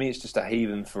hate to me. It's just a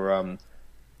haven for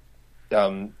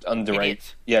underage.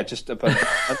 Idiots. Yeah, just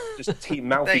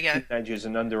mouthy teenagers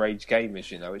and underage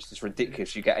gamers. You know, it's just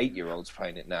ridiculous. You get 8-year-olds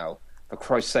playing it now. For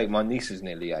Christ's sake, my niece is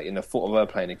nearly 8, and the thought of her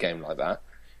playing a game like that.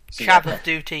 Call of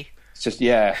Duty. It's just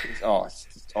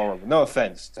it's horrible. No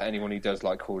offense to anyone who does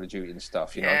like Call of Duty and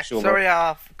stuff. You know, I'm sure sorry,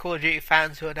 our Call of Duty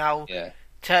fans who are now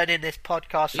turning this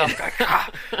podcast off.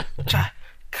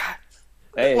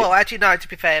 Hey. Well, actually, no. To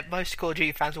be fair, most Call of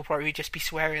Duty fans will probably just be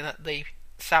swearing at the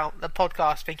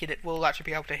podcast, thinking it will actually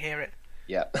be able to hear it.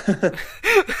 Yeah.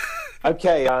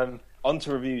 Okay. On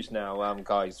to reviews now,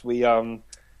 guys. We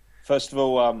first of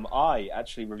all, I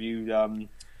actually reviewed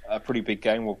a pretty big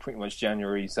game. Well, pretty much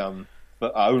January's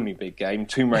only big game,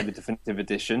 Tomb Raider Definitive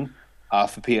Edition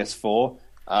for PS4.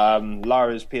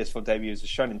 Lara's PS4 debut is a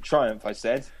shining triumph, I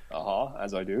said.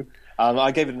 As I do.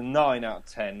 I gave it a 9 out of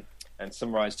 10 and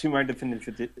summarised Tomb Raider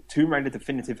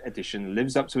Definitive Edition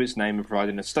lives up to its name and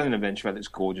providing a stunning adventure at its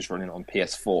core just running on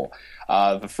PS4.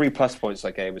 The 3 plus points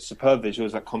I gave was superb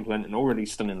visuals that complement an already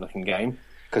stunning looking game,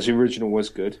 because the original was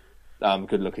good.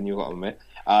 Good looking, you've got to admit.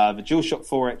 The DualShock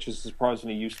 4X is a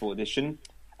surprisingly useful addition,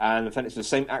 and in fact it's the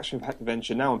same action-packed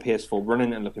adventure now on PS4,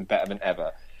 running and looking better than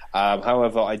ever.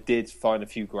 However, I did find a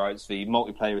few gripes. The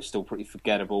multiplayer is still pretty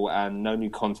forgettable, and no new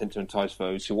content to entice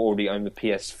those who already own the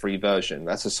PS3 version.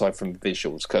 That's aside from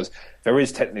visuals, because there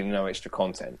is technically no extra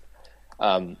content.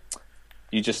 You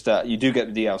do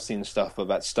get the DLC and stuff, but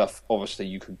that stuff obviously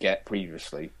you could get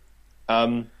previously. I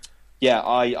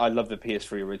love the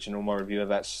PS3 original. My review of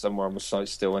that's somewhere on the site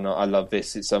still, and I love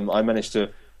this. It's I managed to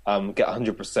get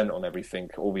 100% on everything,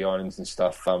 all the islands and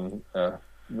stuff.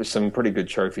 With some pretty good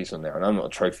trophies on there, and I'm not a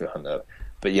trophy hunter,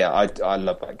 but yeah, I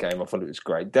love that game. I thought it was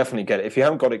great. Definitely get it. If you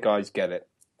haven't got it, guys, get it.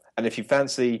 And if you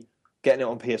fancy getting it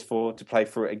on PS4 to play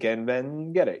through it again,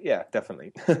 then get it. Yeah,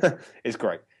 definitely. It's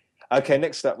great. Okay,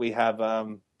 next up we have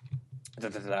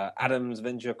Adam's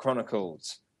Venture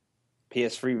Chronicles,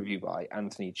 PS3 review by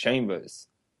Anthony Chambers.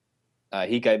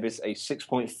 He gave this a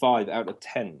 6.5 out of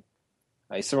 10.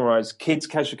 He summarised, kids,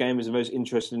 casual gamers, and those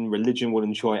interested in religion will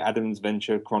enjoy Adam's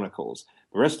Venture Chronicles.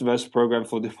 The rest of us, programmed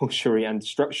for debauchery and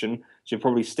destruction, should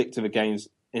probably stick to the games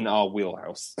in our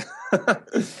wheelhouse.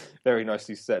 Very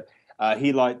nicely said.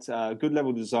 He liked good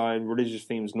level design, religious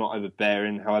themes not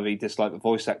overbearing. However, he disliked the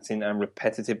voice acting and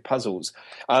repetitive puzzles.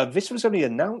 This was only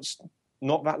announced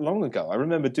not that long ago.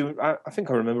 I think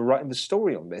I remember writing the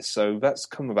story on this, so that's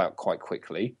come about quite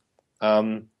quickly.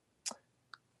 I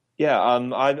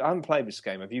haven't played this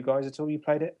game. Have you guys at all? You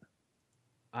played it?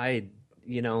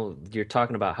 You're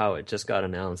talking about how it just got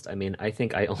announced. I mean, I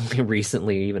think I only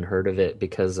recently even heard of it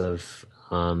because of,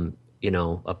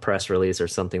 a press release or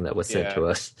something that was sent to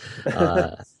us.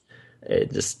 I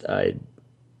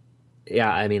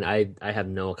have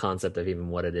no concept of even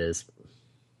what it is.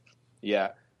 Yeah,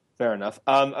 fair enough.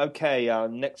 Okay,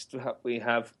 next we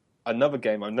have another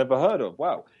game I've never heard of.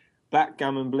 Wow.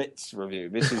 Backgammon Blitz review.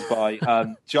 This is by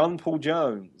John Paul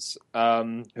Jones,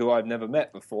 who I've never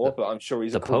met before, but I'm sure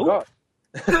he's a cool guy.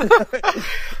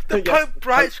 The Pope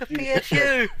writes for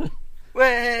PSU.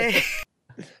 Way.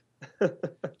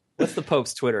 What's the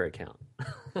Pope's Twitter account?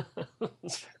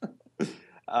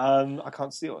 I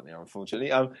can't see it on there,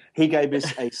 unfortunately. He gave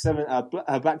us a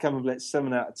Backgammon Blitz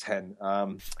 7 out of 10.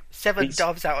 7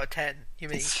 doves out of 10, you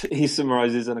mean? He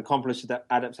summarises an accomplished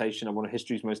adaptation of one of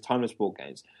history's most timeless board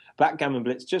games. Backgammon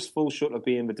Blitz just falls short of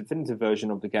being the definitive version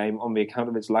of the game on the account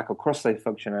of its lack of cross-save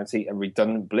functionality and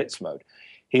redundant blitz mode.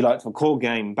 He liked the core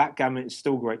game. Backgammon is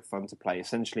still great fun to play,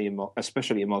 especially in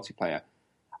multiplayer.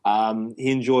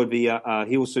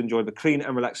 He also enjoyed the clean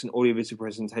and relaxing audio-visual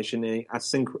presentation.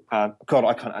 God,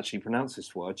 I can't actually pronounce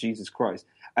this word. Jesus Christ.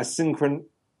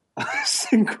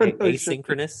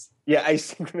 Asynchronous? Yeah,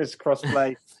 asynchronous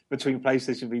crossplay between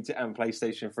PlayStation Vita and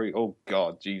PlayStation 3. Oh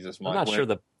God, Jesus, Mike.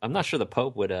 I'm not sure the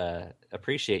Pope would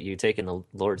appreciate you taking the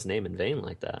Lord's name in vain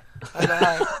like that. I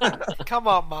know. Come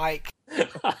on, Mike.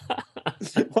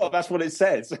 Well, that's what it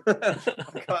says. I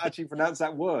can't actually pronounce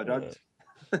that word.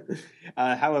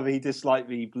 However, he disliked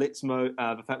the Blitz mode,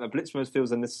 the fact that Blitz mode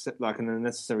feels like an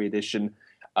unnecessary addition,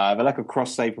 the lack of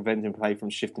cross-save preventing play from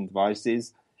shifting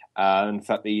devices, and in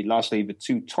fact, lastly, the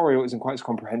tutorial isn't quite as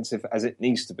comprehensive as it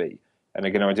needs to be. And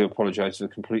again, I do apologise for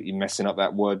completely messing up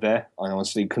that word there. I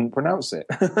honestly couldn't pronounce it.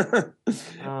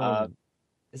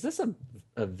 Is this a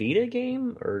Vita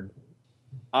game or?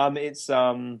 It's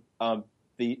the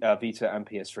Vita and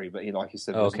PS3, but like you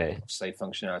said, there's okay. Save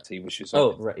functionality, which is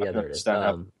right, yeah, there it is.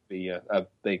 Be a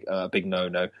big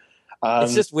no.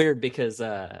 It's just weird because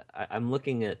I'm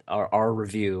looking at our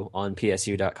review on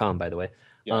PSU.com, by the way.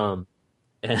 Yeah.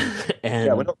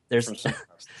 And there's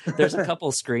a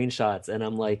couple screenshots, and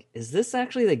I'm like, is this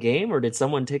actually the game, or did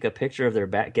someone take a picture of their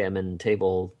backgammon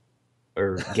table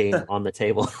or game on the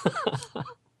table?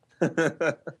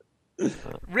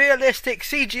 Realistic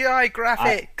CGI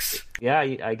graphics.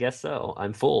 I guess so.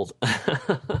 I'm fooled.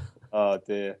 Oh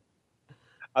dear.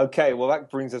 Okay, well that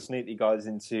brings us neatly, guys,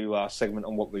 into our segment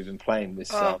on what we've been playing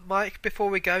this. Mike, before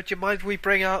we go, do you mind if we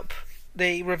bring up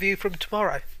the review from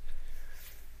tomorrow?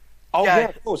 Oh yeah,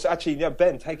 of course. Actually, yeah,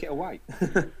 Ben, take it away.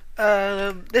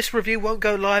 This review won't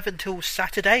go live until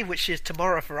Saturday, which is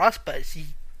tomorrow for us, but it's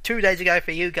 2 days ago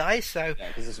for you guys. So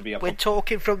this will be we're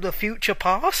talking from the future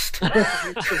past.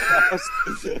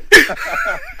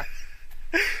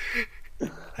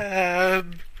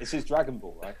 This is Dragon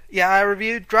Ball, right? Yeah, I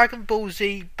reviewed Dragon Ball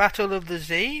Z Battle of the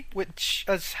Z, which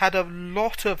has had a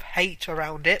lot of hate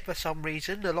around it for some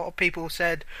reason. A lot of people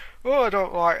said, "Oh, I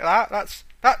don't like that.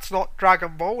 That's not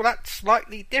Dragon Ball. That's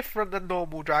slightly different than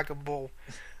normal Dragon Ball."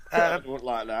 I wouldn't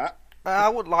like that. I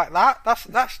wouldn't like that. That's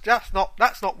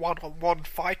not one-on-one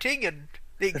fighting and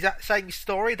the exact same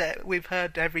story that we've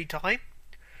heard every time.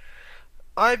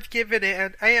 I've given it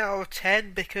an 8 out of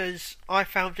 10 because I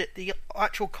found the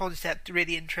actual concept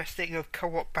really interesting of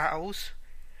co-op battles.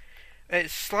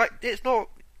 It's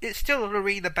still an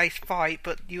arena-based fight,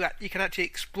 but you can actually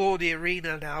explore the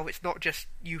arena now. It's not just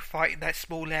you fighting that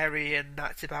small area and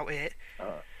that's about it.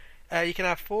 You can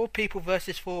have 4 people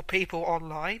versus 4 people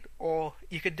online, or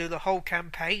you can do the whole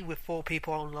campaign with 4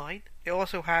 people online. It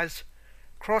also has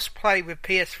cross-play with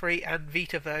PS3 and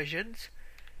Vita versions.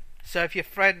 So if your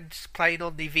friend's playing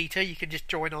on the Vita, you can just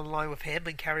join online with him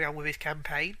and carry on with his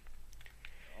campaign.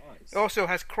 Nice. It also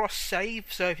has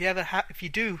cross-save, so if you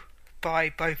do buy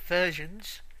both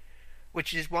versions,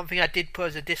 which is one thing I did put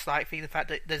as a dislike thing, the fact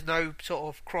that there's no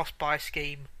sort of cross-buy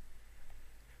scheme.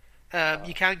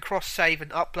 You can cross-save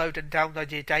and upload and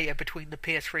download your data between the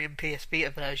PS3 and PS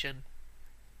Vita version,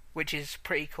 which is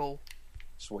pretty cool.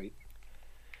 Sweet.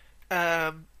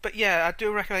 But yeah, I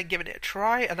do recommend giving it a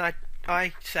try, and I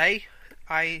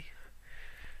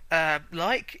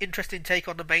like interesting take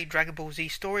on the main Dragon Ball Z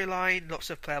storyline, lots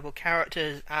of playable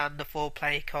characters, and the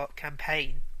 4-player co-op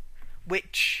campaign,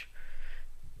 which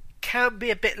can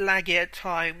be a bit laggy at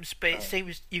times, but it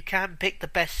seems you can pick the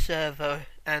best server,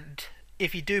 and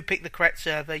if you do pick the correct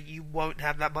server, you won't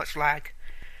have that much lag.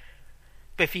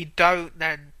 But if you don't,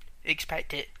 then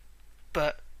expect it.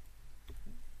 But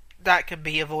that can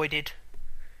be avoided.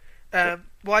 What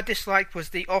I disliked was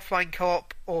the offline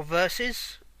co-op or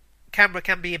versus. Camera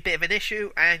can be a bit of an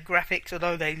issue, and graphics,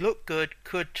 although they look good,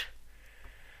 could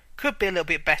be a little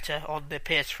bit better on the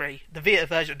PS3. The Vita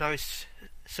version, though, is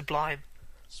sublime.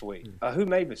 Sweet. Who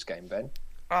made this game, Ben?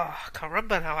 Oh, I can't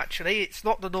remember now, actually. It's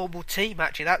not the normal team,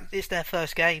 actually. It's their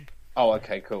first game. Oh,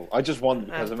 okay, cool. I just wondered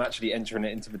because I'm actually entering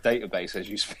it into the database as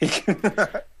you speak.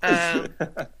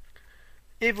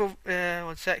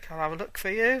 One sec, I'll have a look for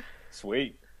you.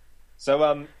 Sweet.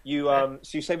 So, you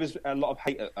say there's a lot of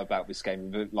hate about this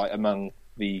game, like among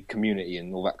the community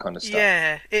and all that kind of stuff.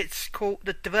 Yeah,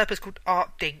 the developer's called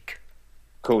ArtDink.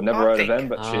 Cool, never heard of them,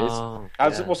 but cheers.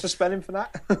 Yeah. What's the spelling for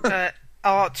that?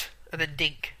 Art and then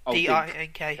Dink.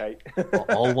 D-I-N-K. Okay.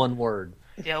 All one word.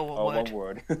 Yeah, one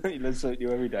word. He lives at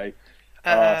you every day.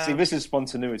 See, this is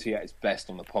spontaneity at its best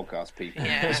on the podcast, people.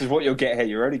 Yeah. This is what you'll get here.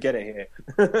 You already get it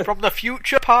here. From the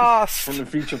future past. From the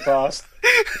future past.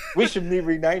 We should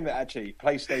rename it, actually.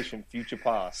 PlayStation Future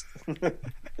Past.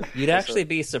 You'd actually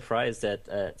be surprised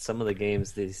at some of the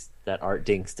games that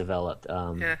ArtDink's developed.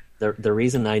 The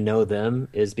reason I know them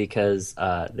is because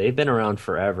they've been around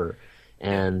forever.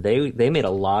 And they made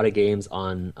a lot of games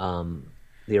on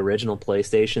the original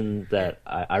PlayStation that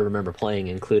I remember playing,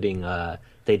 including...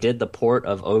 they did the port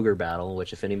of Ogre Battle,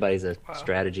 which if anybody's a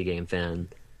strategy game fan,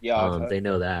 Yeah, They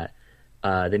know that.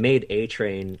 They made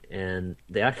A-Train, and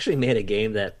they actually made a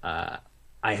game that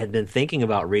I had been thinking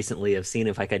about recently of seeing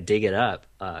if I could dig it up,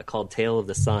 called Tale of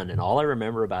the Sun. And all I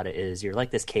remember about it is you're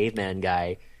like this caveman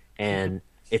guy, and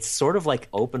it's sort of like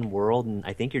open world, and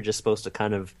I think you're just supposed to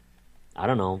kind of, I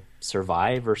don't know,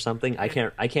 survive or something. I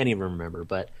can't even remember,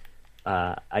 but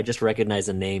I just recognize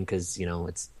the name because, you know,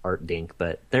 it's Art Dink.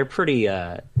 But they're pretty.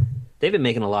 They've been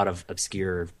making a lot of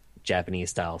obscure Japanese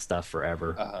style stuff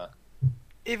forever. Uh-huh.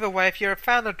 Either way, if you're a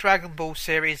fan of Dragon Ball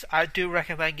series, I do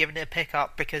recommend giving it a pick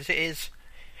up because it is.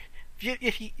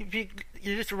 If you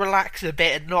just relax a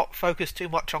bit and not focus too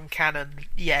much on canon,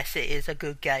 yes, it is a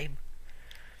good game.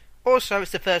 Also, it's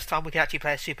the first time we can actually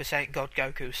play a Super Saiyan God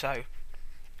Goku, so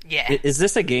yeah. Is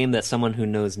this a game that someone who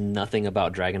knows nothing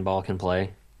about Dragon Ball can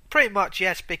play? Pretty much,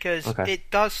 yes, because Okay.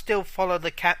 it does still follow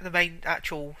the main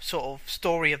actual sort of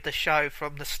story of the show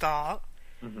from the start.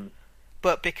 Mm-hmm.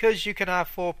 But because you can have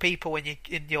 4 people in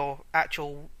your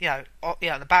actual,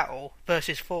 the battle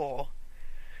versus 4,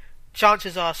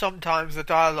 chances are sometimes the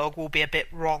dialogue will be a bit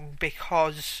wrong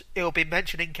because it will be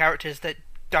mentioning characters that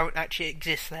don't actually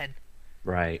exist then.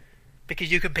 Right.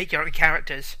 Because you can pick your own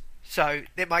characters. So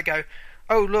it might go,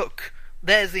 oh look,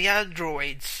 there's the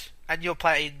androids, and you're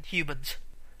playing humans.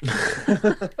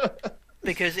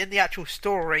 Because in the actual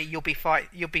story, you'll be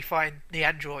fighting the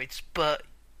androids, but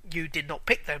you did not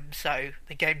pick them, so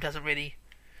the game doesn't really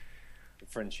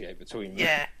differentiate between them.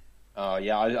 Yeah.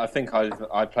 I think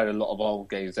I played a lot of old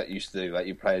games that used to do that.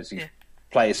 You play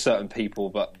as certain people,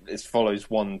 but it follows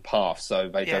one path, so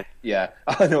they don't. Yeah,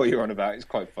 I know what you're on about. It's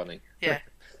quite funny. Yeah,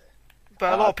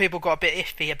 but a lot of people got a bit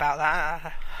iffy about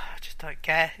that. I just don't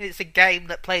care. It's a game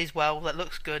that plays well, that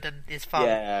looks good, and is fun.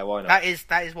 Yeah, why not?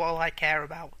 That is what I care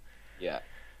about. Yeah,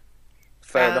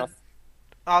 fair enough.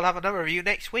 I'll have another review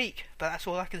next week, but that's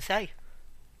all I can say.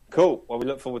 Cool. Well, we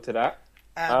look forward to that.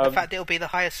 And the fact it'll be the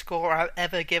highest score I've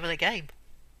ever given a game.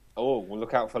 Oh, we'll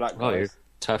look out for that, guys. Oh, you're a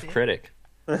tough critic.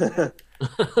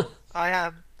 I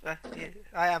am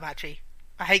actually.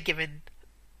 I hate giving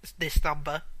this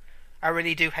number. I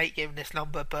really do hate giving this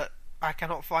number, but I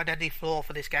cannot find any flaw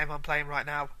for this game I'm playing right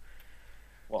now.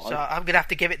 Well, so I'm going to have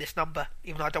to give it this number,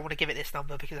 even though I don't want to give it this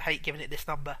number because I hate giving it this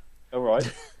number. All right.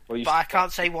 Well, but I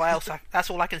can't say what else. That's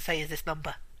all I can say is this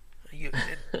number.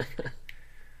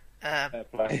 Fair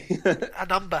play. A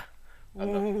number. A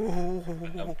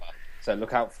number. So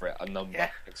look out for it. A number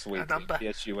next week. A number.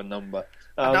 Yes, you a number.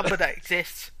 A number that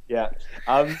exists. Yeah.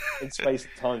 In space,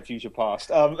 time, future, past.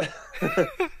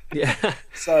 Yeah.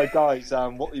 So, guys,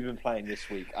 what we've been playing this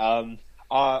week?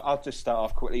 I'll just start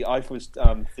off quickly. I was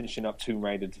finishing up Tomb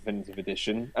Raider Definitive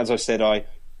Edition. As I said, I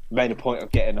made a point of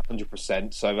getting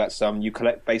 100%. So that's you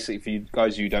collect, basically, for you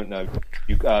guys who don't know,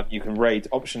 you can raid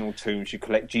optional tombs. You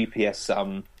collect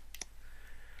GPS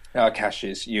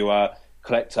caches. You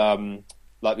collect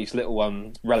like these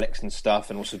little relics and stuff,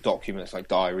 and also documents like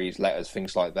diaries, letters,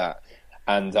 things like that.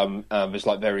 And there's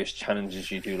like various challenges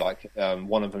you do. Like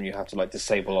one of them, you have to like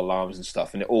disable alarms and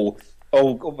stuff, and it all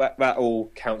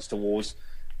counts towards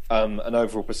an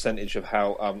overall percentage of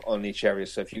how on each area.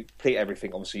 So if you complete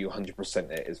everything, obviously you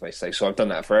 100% it, as they say. So I've done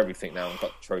that for everything now and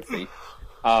got the trophy.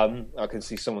 I can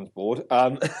see someone's bored.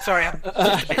 Sorry, I'm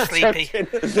just a bit sleepy.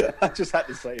 I just had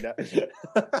to say that.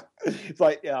 It's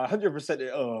like, 100%.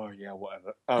 Oh, yeah,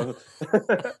 whatever.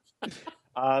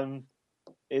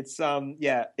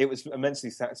 It was immensely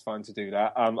satisfying to do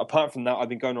that. Apart from that, I've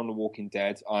been going on The Walking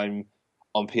Dead. I'm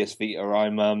on PS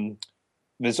Vita.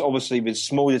 There's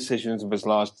small decisions and there's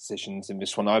large decisions in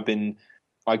this one. I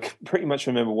pretty much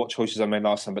remember what choices I made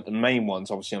last time, but the main ones,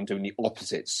 obviously, I'm doing the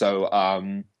opposite. So,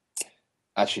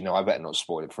 actually, no, I better not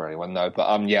spoil it for anyone, no. But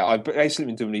I've basically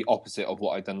been doing the opposite of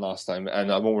what I'd done last time,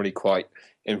 and I'm already quite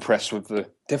impressed with the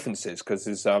differences because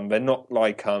they're not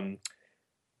like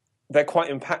they're quite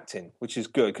impacting, which is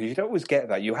good because you don't always get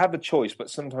that. You have a choice,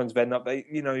 but sometimes they're not.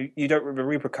 You don't. The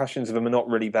repercussions of them are not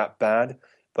really that bad.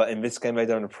 But in this game, they've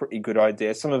done a pretty good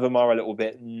idea. Some of them are a little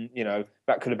bit,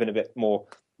 that could have been a bit more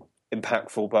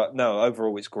impactful. But no,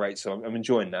 overall, it's great. So I'm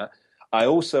enjoying that. I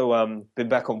also been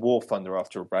back on War Thunder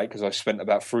after a break because I spent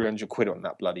about 300 quid on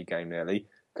that bloody game nearly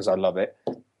because I love it.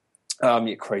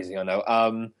 You're crazy, I know.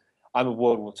 I'm a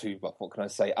World War II buff. What can I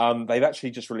say? They've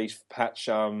actually just released patch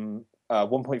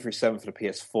 1.37 for the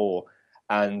PS4.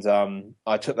 And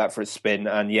I took that for a spin,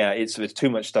 and it's too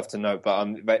much stuff to note.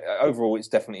 But overall, it's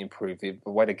definitely improved. The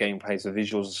way the game plays, the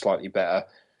visuals are slightly better.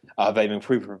 They've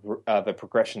improved the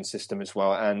progression system as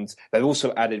well, and they've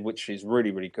also added, which is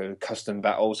really, really good, custom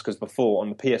battles. Because before on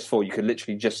the PS4, you could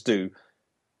literally just do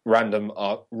random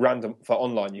for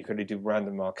online. You could only do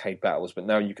random arcade battles, but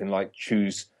now you can like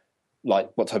choose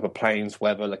like what type of planes,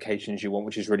 weather, locations you want,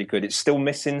 which is really good. It's still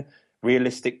missing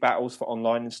realistic battles for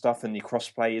online and stuff, and the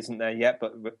crossplay isn't there yet,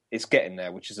 but it's getting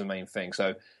there, which is the main thing.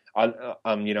 So I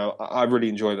really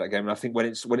enjoy that game, and I think when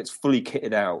it's fully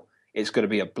kitted out, it's going to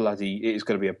be a bloody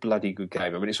good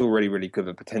game. I mean, it's already really good.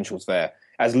 The potential's there.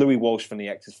 As Louis Walsh from the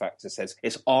X Factor says,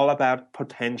 it's all about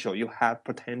potential. You have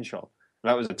potential.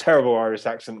 That was a terrible Irish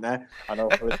accent there, and I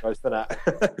apologise for that.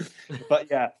 But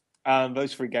yeah,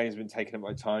 those 3 games have been taking up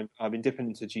my time. I've been dipping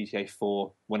into GTA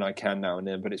 4 when I can now and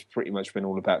then, but it's pretty much been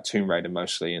all about Tomb Raider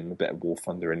mostly, and a bit of War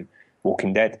Thunder and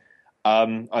Walking Dead.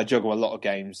 I juggle a lot of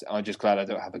games. I'm just glad I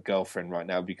don't have a girlfriend right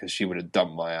now, because she would have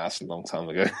dumped my ass a long time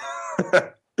ago.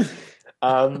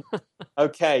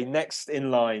 Okay, next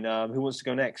in line. Who wants to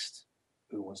go next?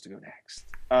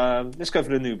 Let's go for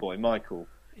the new boy, Michael.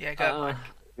 Yeah, go, Mike.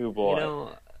 New boy. You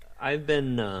know,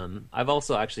 I've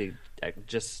also actually,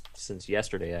 just since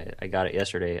yesterday, I got it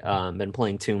yesterday, been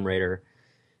playing Tomb Raider,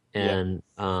 and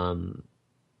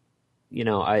you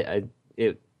know,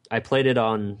 I played it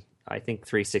on, I think,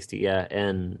 360,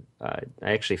 and I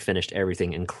actually finished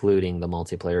everything, including the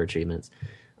multiplayer achievements.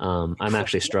 I'm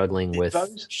actually struggling with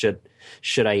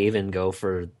should I even go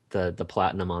for the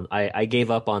platinum on. I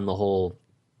gave up on the whole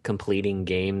completing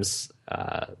games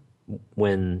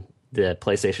when the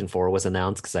PlayStation 4 was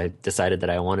announced, because I decided that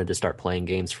I wanted to start playing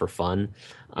games for fun.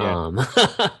 Yeah.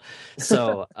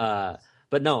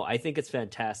 But no, I think it's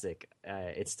fantastic.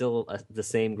 It's still the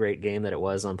same great game that it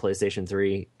was on PlayStation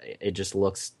 3. It just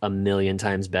looks a million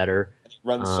times better. It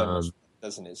runs so much,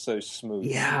 doesn't it? So smooth.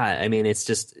 Yeah, I mean, it's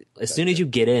just, as soon as you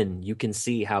get in, you can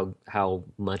see how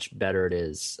much better it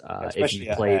is. If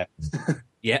you play.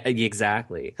 Yeah,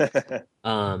 exactly.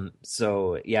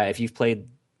 So yeah, if you've played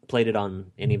it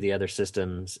on any of the other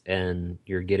systems and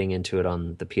you're getting into it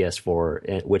on the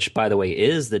PS4, which by the way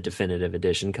is the definitive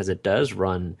edition, because it does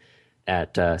run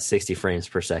at 60 frames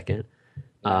per second.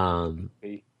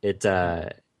 It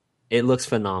looks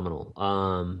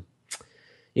phenomenal.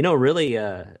 You know, really,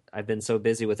 I've been so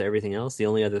busy with everything else. The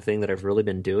only other thing that I've really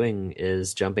been doing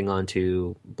is jumping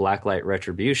onto Blacklight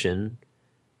Retribution,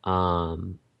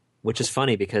 which is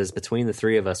funny because between the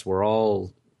 3 of us, we're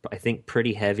all, I think,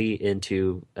 pretty heavy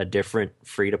into a different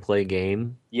free-to-play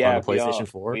game on the PlayStation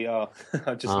 4. We are.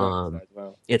 I just noticed that as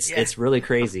well. It's really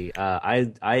crazy.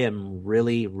 I am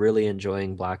really, really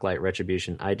enjoying Blacklight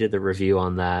Retribution. I did the review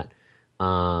on that.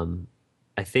 I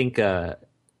think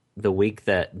the week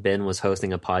that Ben was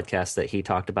hosting a podcast that he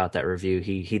talked about that review,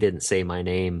 he didn't say my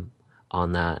name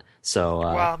on that. So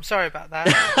well, I'm sorry about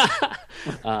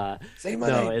that. Say my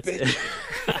name, bitch.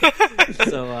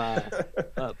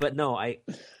 But no, I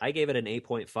gave it an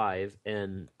 8.5,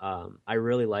 and I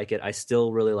really like it. I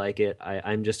still really like it.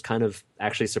 I'm just kind of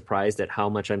actually surprised at how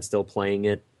much I'm still playing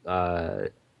it.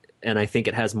 And I think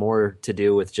it has more to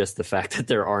do with just the fact that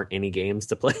there aren't any games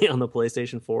to play on the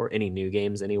PlayStation 4, any new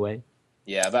games anyway.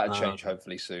 Yeah, that'll change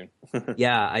hopefully soon.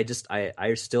 Yeah,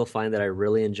 I still find that I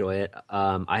really enjoy it.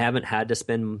 I haven't had to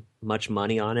spend much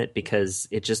money on it because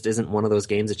it just isn't one of those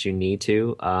games that you need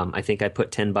to. I think I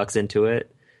put $10 into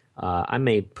it. I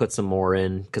may put some more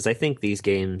in because I think these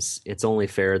games, it's only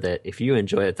fair that if you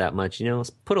enjoy it that much,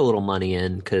 put a little money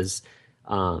in, because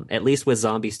at least with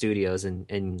Zombie Studios,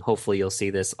 and hopefully you'll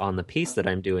see this on the piece that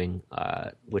I'm doing,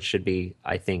 which should be,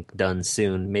 I think, done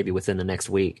soon, maybe within the next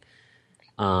week.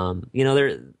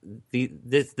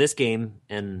 This game,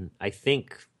 and I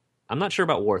think, I'm not sure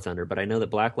about War Thunder, but I know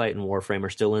that Blacklight and Warframe are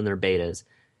still in their betas,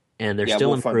 and they're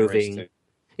still improving.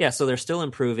 Yeah, so they're still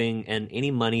improving, and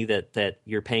any money that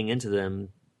you're paying into them,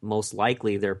 most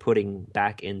likely they're putting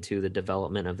back into the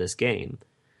development of this game.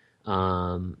 If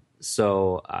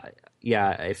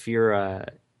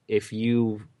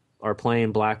you are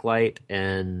playing Blacklight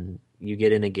and you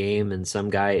get in a game and some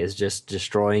guy is just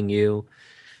destroying you,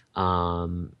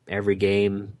 every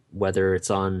game, whether it's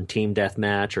on Team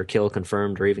Deathmatch or Kill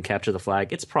Confirmed or even Capture the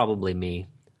Flag, it's probably me.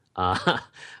 I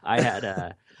had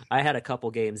a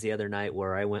couple games the other night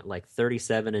where I went like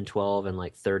 37-12 and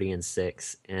like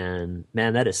 30-6, and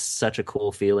man, that is such a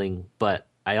cool feeling. But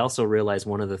I also realized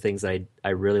one of the things that I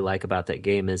really like about that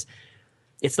game is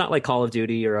it's not like Call of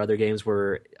Duty or other games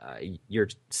where your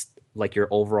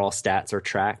overall stats are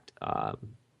tracked,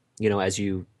 as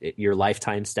your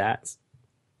lifetime stats.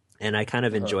 And I kind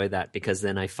of enjoy that because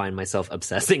then I find myself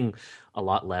obsessing a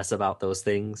lot less about those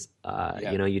things.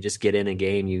 You just get in a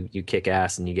game, you kick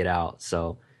ass and you get out.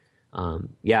 So,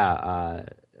 I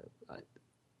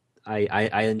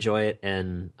enjoy it,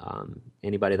 and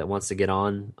anybody that wants to get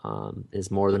on is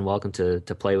more than welcome to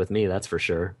play with me. That's for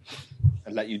sure.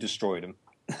 And let you destroy them.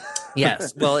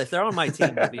 Yes. Well, if they're on my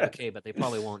team, they'll be okay, but they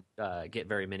probably won't get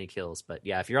very many kills. But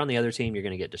yeah, if you're on the other team, you're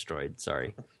going to get destroyed.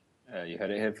 Sorry. You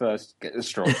heard it here first. Get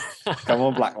destroyed. Come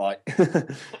on, Blacklight.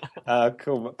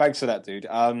 Cool. Thanks for that, dude.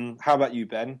 How about you,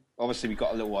 Ben? Obviously, we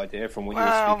got a little idea from what you were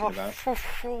speaking about.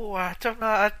 I don't know.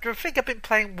 I think I've been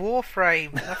playing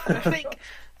Warframe.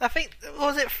 I think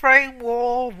was it Frame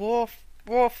War?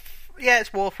 Yeah,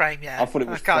 it's Warframe. Yeah, I thought it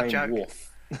was Frame Wolf.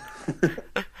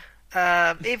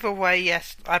 Either way,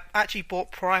 yes. I actually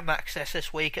bought Prime Access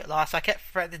this week at last. I kept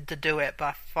threatening to do it, but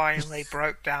I finally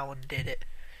broke down and did it.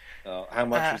 How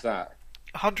much was that?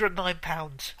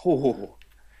 £109. Oh,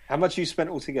 how much you spent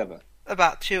altogether?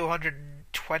 About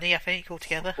 220, I think,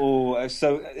 altogether. Oh,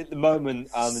 so at the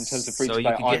moment, in terms of free to play, so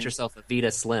you can get yourself a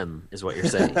Vita Slim, is what you're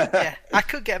saying. Yeah, I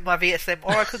could get my Vita Slim,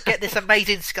 or I could get this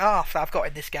amazing scarf that I've got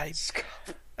in this game.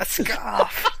 A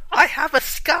scarf. I have a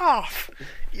scarf.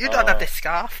 You don't have this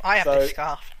scarf. I have this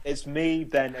scarf. It's me,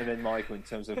 Ben, and then Michael in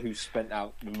terms of who spent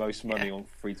out the most money on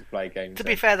free-to-play games. To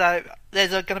be fair, though,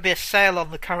 there's going to be a sale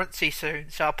on the currency soon,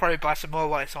 so I'll probably buy some more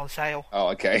while it's on sale. Oh,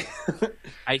 okay.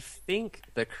 I think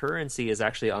the currency is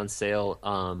actually on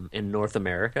sale in North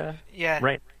America. Yeah.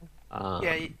 Right.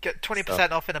 Yeah, you get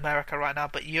 20% off in America right now,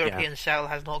 but European sale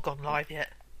has not gone live yet.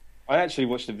 I actually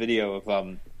watched a video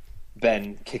of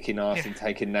Ben kicking ass and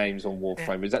taking names on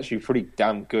Warframe. It was actually pretty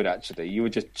damn good, actually. You were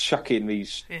just chucking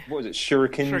these, what was it,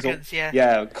 shurikens?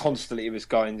 Yeah, constantly it was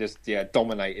going just,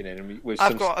 dominating it. And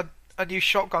I've got a new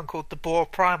shotgun called the Boar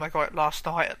Prime. I got it last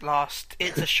night at last.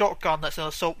 It's a shotgun that's an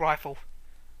assault rifle.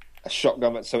 A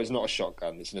shotgun, so it's not a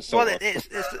shotgun, it's an assault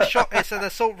rifle. It's an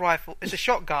assault rifle. It's a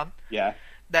shotgun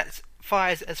that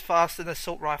fires as fast as an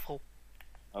assault rifle.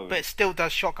 Oh, but it still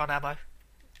does shotgun ammo.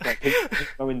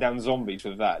 Going down zombies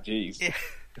with that, jeez.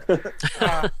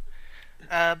 Yeah.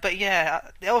 But yeah,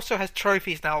 it also has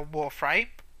trophies now on Warframe,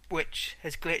 which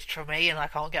has glitched for me, and I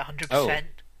can't get 100%. Oh,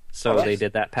 so they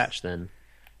did that patch then?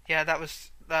 Yeah, that was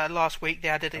last week. They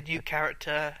added a new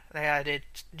character. They added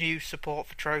new support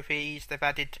for trophies. They've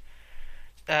added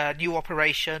new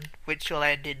operation, which will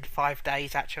end in 5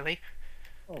 days, actually.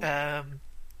 Oh.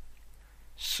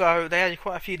 So they added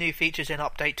quite a few new features in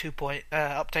update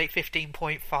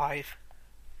 15.5.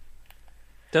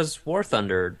 Does War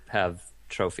Thunder have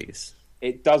trophies?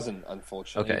 It doesn't,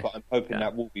 unfortunately, but I'm hoping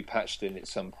that will be patched in at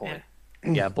some point.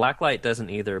 Yeah, Blacklight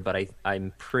doesn't either, but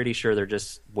I'm pretty sure they're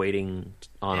just waiting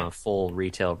on a full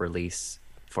retail release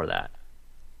for that.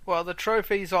 Well, the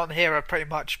trophies on here are pretty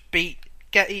much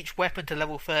get each weapon to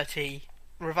level 30,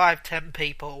 revive 10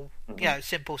 people,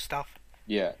 simple stuff.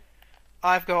 Yeah.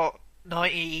 I've got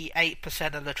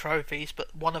 98% of the trophies,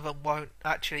 but one of them won't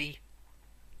actually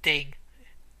ding.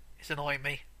 It's annoying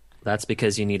me. That's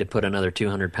because you need to put another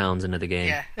 200 pounds into the game.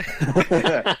 Yeah.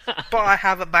 But I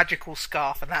have a magical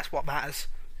scarf, and that's what matters.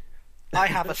 I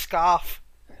have a scarf.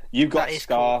 You've got a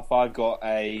scarf. Cool. I've got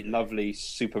a lovely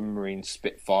Supermarine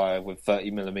Spitfire with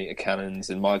 30mm cannons,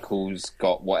 and Michael's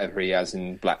got whatever he has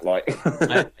in Blacklight.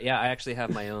 I actually have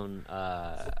my own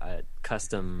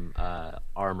custom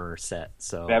armor set.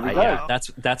 So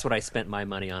that's what I spent my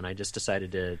money on. I just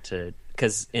decided to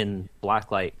because in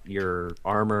Blacklight, your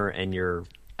armor and your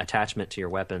attachment to your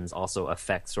weapons also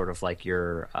affect sort of like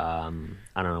your I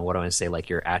don't know, what do I say, like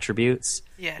your attributes.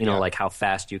 Like how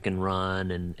fast you can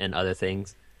run and other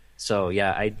things. So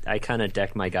yeah, I kind of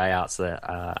decked my guy out so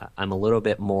that I'm a little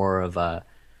bit more of a,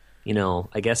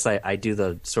 I guess I do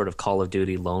the sort of Call of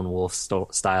Duty lone wolf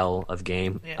style of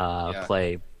game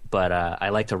play, but I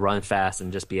like to run fast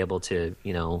and just be able to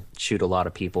shoot a lot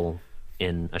of people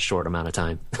in a short amount of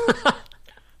time.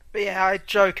 But yeah, I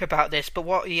joke about this, but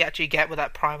what you actually get with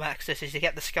that Prime Access is you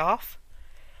get the scarf,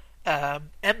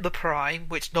 Ember Prime,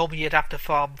 which normally you'd have to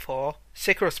farm for,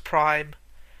 Sicarus Prime,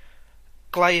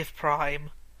 Glaive Prime,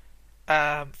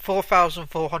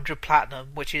 4,400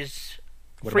 platinum, which is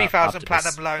 3,000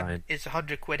 platinum alone is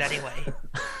 100 quid anyway.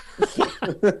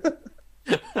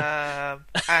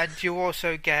 And you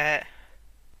also get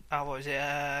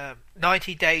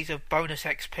 90 days of bonus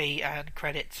XP and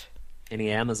credits. Any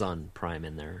Amazon Prime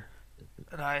in there?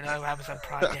 No Amazon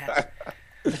Prime yet.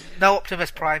 No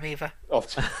Optimus Prime either.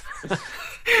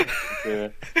 Yeah.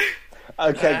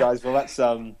 Okay, guys. Well, that's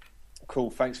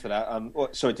cool. Thanks for that.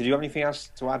 Sorry, did you have anything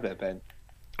else to add there, Ben?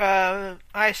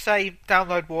 I say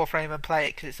download Warframe and play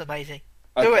it because it's amazing.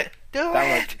 Okay.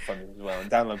 Download it as well, and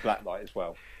download Blacklight as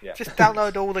well. Yeah. Just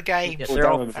download all the games. Yes,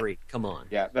 they're all free. Come on.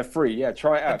 Yeah, they're free. Yeah,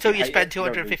 try it out. Until you spend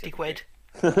 250 quid.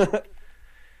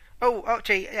 Oh,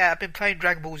 actually, I've been playing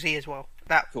Dragon Ball Z as well.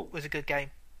 That was a good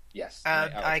game. Yes.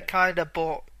 And I kind of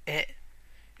bought it,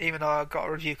 even though I got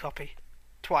a review copy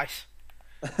twice.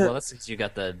 Well, that's because you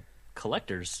got the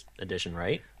collector's edition,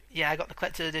 right? Yeah, I got the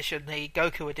collector's edition, the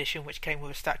Goku edition, which came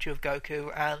with a statue of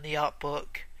Goku and the art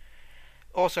book.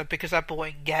 Also, because I bought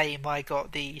in game, I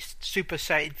got the Super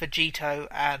Saiyan Vegito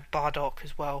and Bardock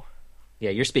as well. Yeah,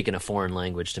 you're speaking a foreign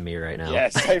language to me right now.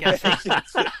 Yes,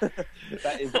 that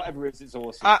is whatever it is. It's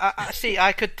awesome. I see.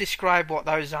 I could describe what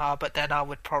those are, but then I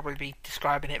would probably be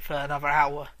describing it for another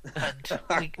hour,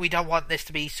 and we don't want this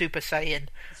to be Super Saiyan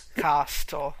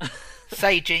cast or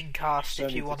Saiyajin cast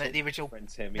if you want it the original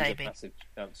Tim. naming.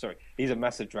 He's a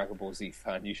massive Dragon Ball Z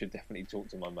fan. You should definitely talk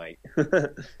to my mate.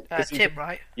 Tim,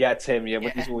 right? Yeah, Tim. Yeah,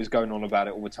 he's always going on about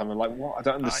it all the time. I'm like, what? I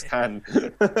don't understand.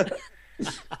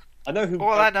 I know who.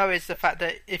 All I know is the fact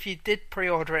that if you did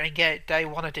pre-order it and get it day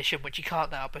one edition, which you can't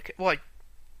now, because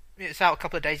it's out a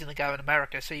couple of days ago in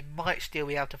America, so you might still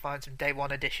be able to find some day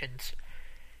one editions.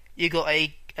 You got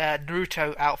a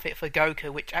Naruto outfit for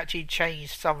Goku, which actually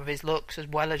changed some of his looks as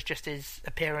well as just his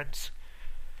appearance.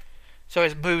 So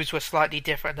his moves were slightly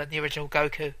different than the original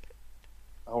Goku.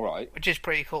 All right, which is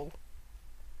pretty cool.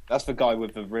 That's the guy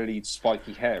with the really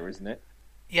spiky hair, isn't it?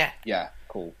 Yeah. Yeah,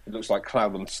 cool. It looks like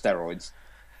Cloud on steroids.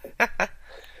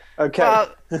 Okay.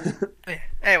 Well,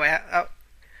 anyway,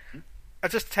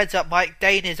 just heads up, Mike.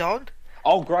 Dane is on.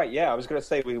 Oh, great! Yeah, I was going to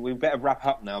say we better wrap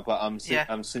up now, but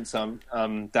since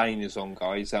Dane is on,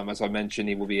 guys, as I mentioned,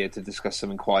 he will be here to discuss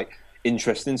something quite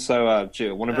interesting. So,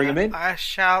 Jill, want to bring him in? I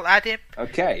shall add him.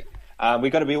 Okay.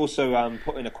 We're going to be also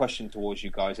putting a question towards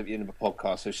you guys at the end of the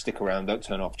podcast, so stick around. Don't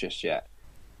turn off just yet.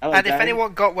 Hello, and Dane. if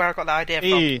anyone got where I got the idea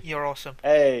from, you're awesome.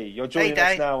 Hey, you're joining us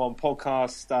Dane. now on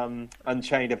podcast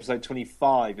Unchained episode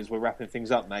 25 as we're wrapping things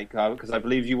up, mate, because I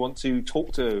believe you want to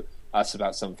talk to us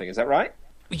about something. Is that right?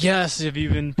 Yes. Have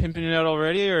you been pimping it out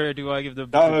already, or do I give the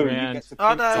No, brand? you get to Oh,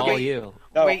 pick- no, It's all you.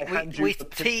 No, we I hand you we the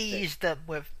teased them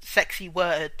with sexy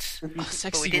words. Oh, But we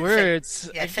sexy didn't words.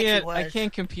 say- yeah, I sexy can't. words. I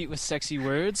can't compete with sexy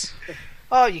words.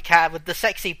 Oh, you can with the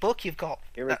sexy book you've got.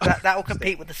 Here it That will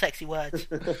compete with the sexy words.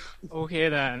 Okay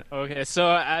then. Okay,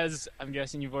 so as I'm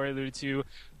guessing you've already alluded to,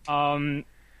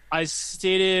 I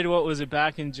stated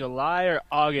back in July or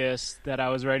August that I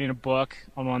was writing a book.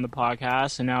 I'm on the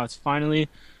podcast, and now it's finally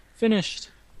finished.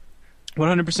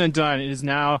 100% done. It is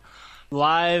now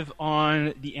live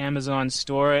on the Amazon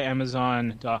store,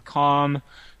 Amazon.com,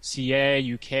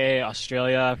 CA, UK,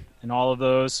 Australia, and all of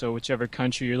those. So whichever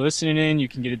country you're listening in, you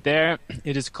can get it there.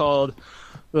 It is called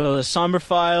The Somber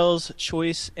Files,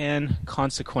 Choice and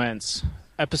Consequence,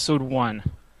 Episode 1,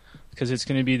 because it's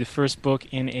going to be the first book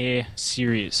in a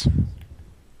series.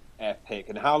 Epic.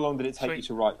 And how long did it take Sweet. you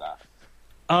to write that?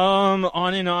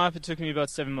 On and off, it took me about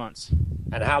 7 months.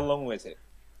 And how long was it?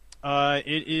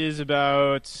 It is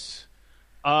about...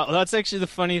 well, that's actually the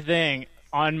funny thing.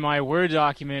 On my Word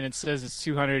document, it says it's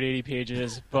 280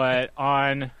 pages, but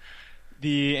on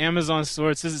the Amazon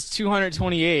store, it says it's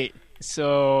 228.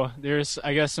 So there's,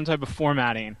 I guess, some type of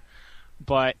formatting.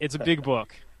 But it's a big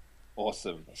book.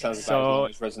 Awesome. Sounds about as So- long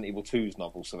as Resident Evil 2's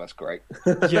novel, so that's great.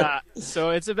 Yeah,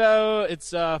 so it's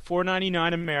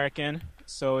 $4.99 American.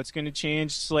 So it's going to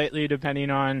change slightly depending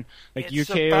on, like, It's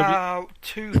UK. about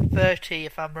 $2.30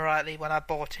 if I'm rightly when I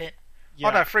bought it. Yeah.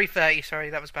 Oh no, $3.30. Sorry,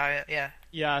 that was about it. Yeah.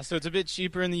 Yeah, so it's a bit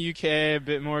cheaper in the UK, a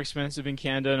bit more expensive in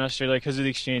Canada and Australia because of the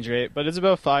exchange rate. But it's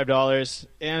about $5,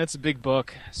 and it's a big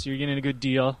book, so you're getting a good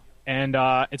deal. And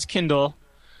it's Kindle.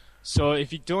 So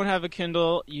if you don't have a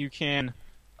Kindle, you can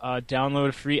download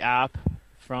a free app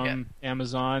from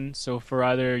Amazon. So for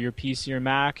either your PC or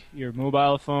Mac, your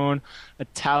mobile phone, a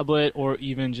tablet, or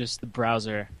even just the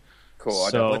browser. Cool, I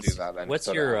So- don't want to do that then.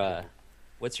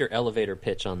 What's your elevator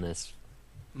pitch on this?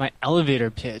 My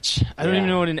elevator pitch. I don't Yeah. even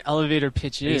know what an elevator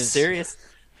pitch Are you is. serious?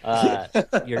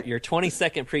 Your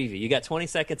 20-second preview. You got 20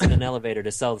 seconds in an elevator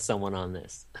to sell someone on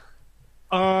this.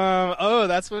 Oh,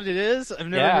 that's what it is? I've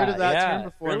never heard of that term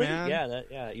before, really? man.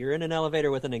 Yeah. You're in an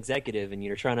elevator with an executive, and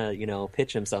you're trying to,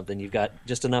 pitch him something. You've got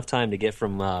just enough time to get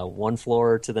from one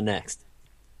floor to the next.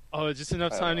 Oh, just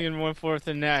enough time to get from one floor to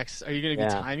the next. Are you going to be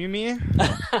Yeah. timing me?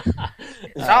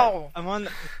 No. I'm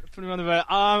putting on the bed.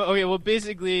 Okay, well,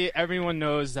 basically, everyone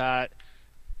knows that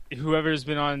whoever's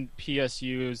been on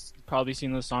PSU has probably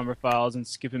seen the Somber Files and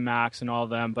Skip and Max and all of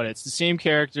them, but it's the same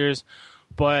characters,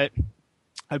 but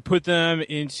I put them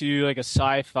into like a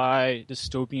sci-fi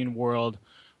dystopian world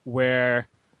where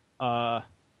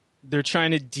they're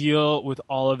trying to deal with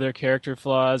all of their character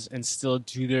flaws and still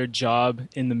do their job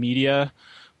in the media,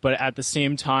 but at the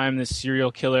same time, the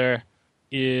serial killer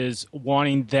is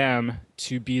wanting them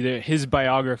to be his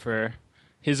biographer,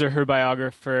 his or her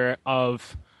biographer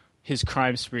of his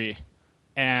crime spree.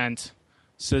 And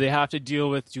so they have to deal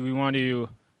with, do we want to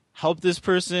help this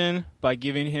person by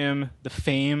giving him the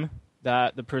fame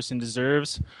that the person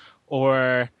deserves,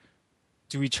 or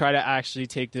do we try to actually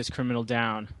take this criminal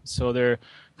down? So they're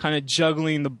kind of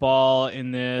juggling the ball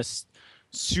in this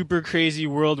super crazy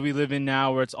world we live in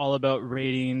now, where it's all about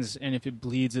ratings, and if it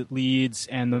bleeds, it leads,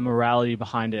 and the morality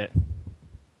behind it.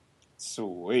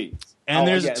 Sweet. And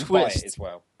there's a twist. Buy it as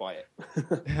well. Buy it.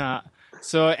 Yeah.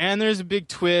 So, and there's a big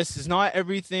twist. It's not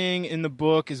everything in the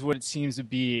book is what it seems to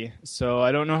be. So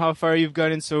I don't know how far you've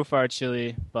gotten so far,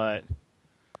 Chili, but...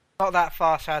 Not that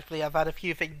far, sadly. I've had a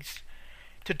few things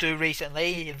to do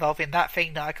recently involving that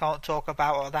thing that I can't talk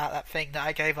about, or that thing that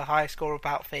I gave a high score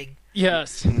about thing.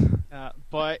 Yes.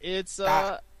 But it's...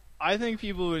 I think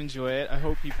people would enjoy it. I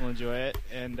hope people enjoy it.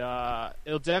 And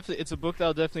it's a book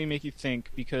that'll definitely make you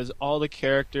think, because all the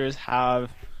characters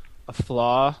have a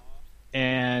flaw,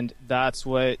 and that's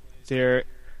what their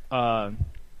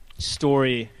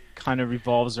story kind of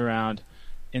revolves around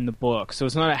in the book. So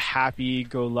it's not a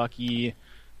happy-go-lucky,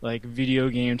 like, video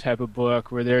game type of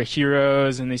book where they're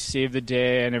heroes and they save the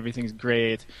day and everything's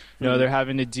great. No, they're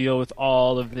having to deal with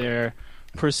all of their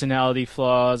personality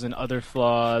flaws and other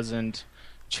flaws, and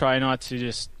try not to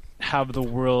just have the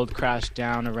world crash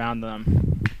down around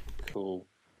them. Cool.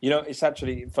 You know, it's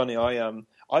actually funny.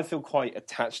 I feel quite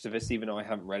attached to this, even though I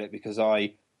haven't read it, because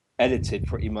I edited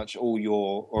pretty much all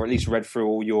your, or at least read through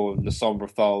all your La Sombre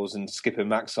Files and Skip and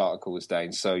Max articles,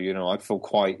 Dane. So, you know, I feel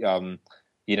quite,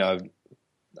 you know,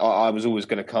 I was always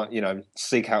going to, you know,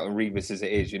 seek out and read this as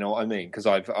it is. You know what I mean? Because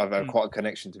I've had quite a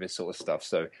connection to this sort of stuff.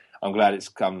 So I'm glad it's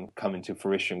coming to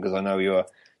fruition, because I know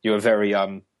you're very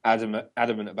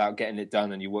adamant about getting it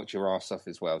done, and you worked your ass off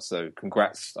as well. So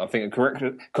congrats. I think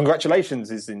congratulations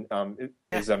is due,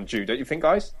 don't you think,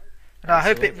 guys? No, I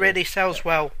hope it really sells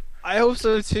well. I hope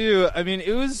so too. I mean,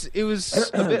 it was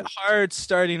a bit hard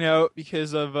starting out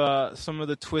because of some of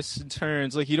the twists and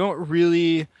turns. Like, you don't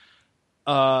really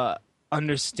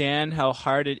understand how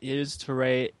hard it is to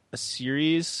write a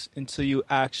series until you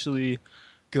actually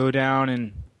go down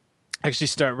and actually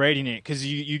start writing it, because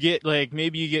you get, like,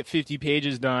 maybe you get 50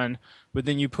 pages done, but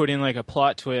then you put in, like, a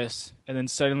plot twist, and then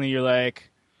suddenly you're like,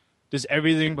 does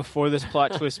everything before this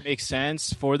plot twist make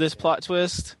sense for this plot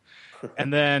twist?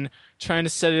 And then trying to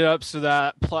set it up so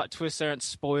that plot twists aren't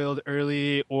spoiled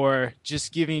early, or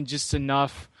just giving just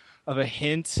enough of a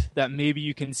hint that maybe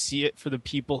you can see it for the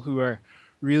people who are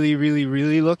really, really,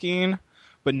 really looking,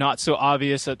 but not so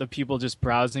obvious that the people just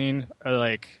browsing are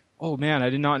like, oh man, I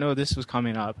did not know this was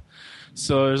coming up.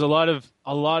 So there's a lot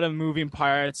of moving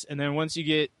parts, and then once you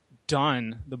get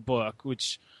done the book,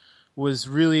 which was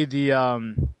really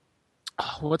the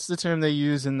what's the term they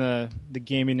use in the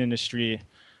gaming industry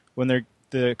when they're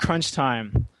the crunch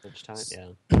time. Crunch time,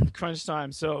 yeah. Crunch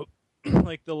time. So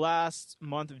like the last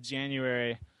month of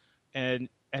January and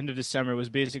end of December was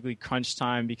basically crunch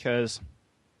time, because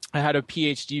I had a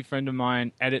PhD friend of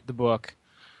mine edit the book.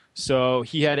 So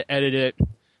he had to edit it.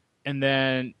 And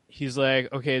then he's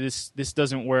like, okay, this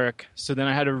doesn't work. So then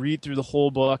I had to read through the whole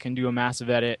book and do a massive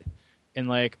edit in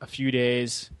like a few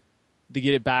days to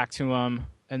get it back to him.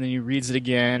 And then he reads it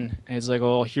again. And he's like,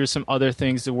 oh, here's some other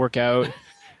things to work out.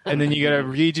 And then you got to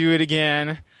redo it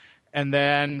again. And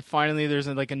then finally there's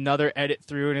like another edit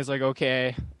through. And it's like,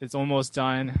 okay, it's almost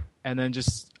done. And then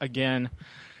just again.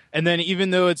 And then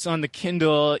even though it's on the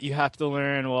Kindle, you have to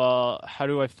learn, well, how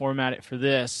do I format it for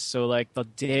this? So like the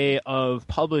day of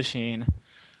publishing,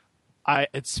 I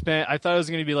thought it was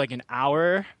going to be like an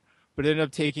hour, but it ended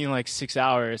up taking like 6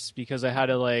 hours, because I had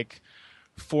to like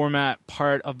format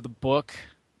part of the book,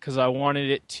 because I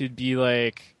wanted it to be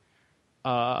like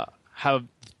have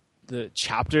the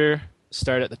chapter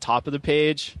start at the top of the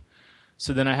page.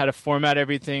 So then I had to format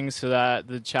everything so that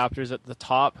the chapter's at the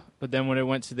top. But then when it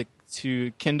went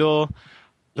to Kindle,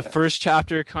 the first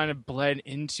chapter kind of bled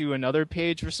into another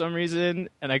page for some reason,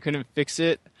 and I couldn't fix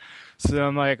it. So then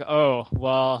I'm like, oh,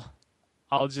 well,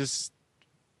 I'll just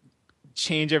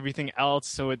change everything else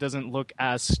so it doesn't look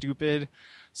as stupid.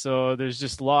 So there's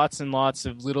just lots and lots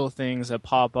of little things that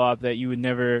pop up that you would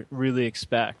never really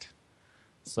expect.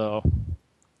 So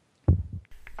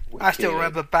I still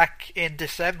remember back in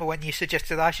December when you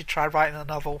suggested I should try writing a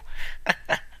novel.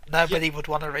 Nobody would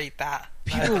want to read that.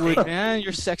 People would, man.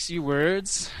 Your sexy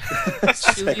words.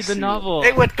 Chili the novel.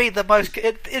 It would be the most.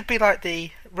 It'd be like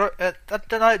the. I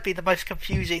don't know. It'd be the most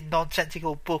confusing,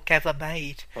 nonsensical book ever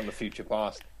made. From the future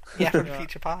past. Yeah, from the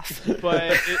future past.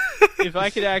 But if I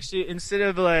could actually, instead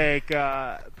of like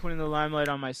putting the limelight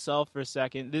on myself for a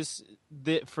second,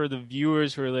 for the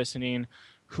viewers who are listening,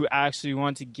 who actually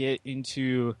want to get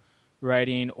into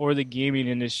writing or the gaming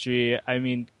industry, I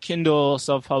mean, Kindle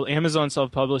Amazon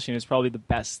self-publishing is probably the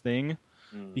best thing,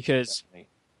 because definitely.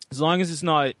 As long as it's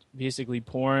not basically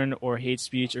porn or hate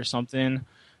speech or something,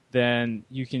 then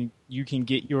you can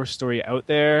get your story out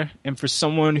there. And for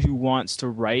someone who wants to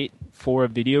write for a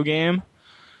video game,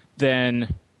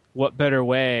 then what better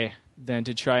way than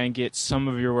to try and get some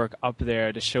of your work up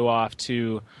there to show off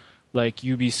to like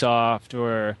Ubisoft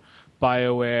or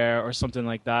BioWare or something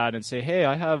like that and say, hey,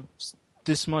 I have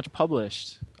this much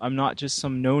published. I'm not just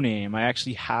some no-name. I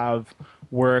actually have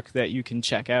work that you can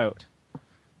check out.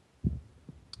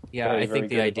 Yeah, I think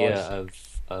the idea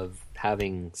of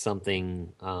having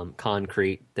something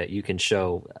concrete that you can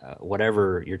show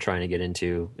whatever you're trying to get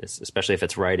into, especially if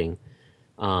it's writing,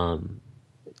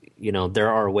 there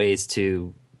are ways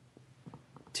to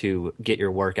get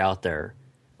your work out there.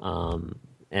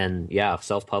 And yeah,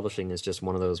 self-publishing is just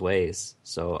one of those ways.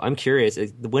 So I'm curious,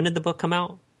 when did the book come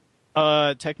out?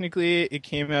 Technically, it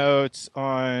came out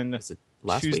on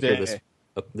last Tuesday. week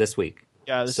or this week?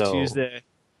 Yeah, Tuesday.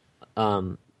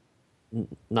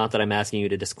 Not that I'm asking you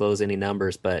to disclose any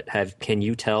numbers, but can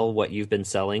you tell what you've been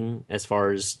selling as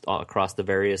far as across the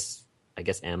various, I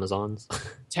guess, Amazons?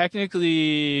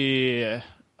 Technically,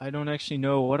 I don't actually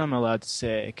know what I'm allowed to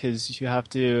say because I had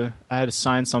to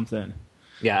sign something.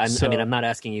 Yeah, I'm not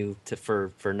asking you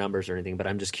for numbers or anything, but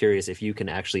I'm just curious if you can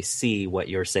actually see what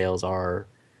your sales are.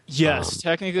 Yes,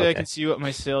 technically okay. I can see what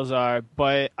my sales are,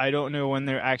 but I don't know when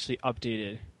they're actually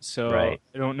updated. So right.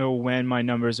 I don't know when my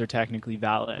numbers are technically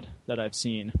valid that I've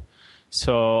seen.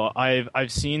 So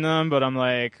I've seen them, but I'm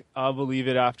like, I'll believe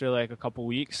it after like a couple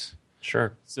weeks.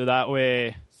 Sure. So that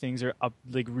way things are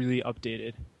really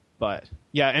updated. But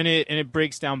yeah, and it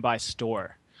breaks down by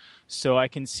store. So I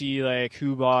can see like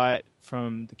who bought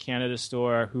from the Canada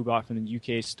store, who bought from the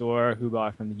UK store, who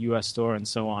bought from the US store, and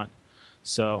so on.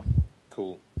 So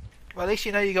cool. Well, at least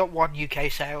you know you got one UK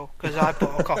sale, because I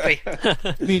bought a copy.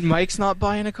 You mean Mike's not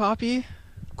buying a copy?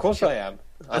 Of course I am.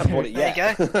 I haven't bought it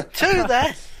yet. There you go. 2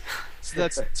 there. So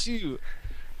that's 2.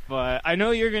 But I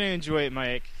know you're going to enjoy it,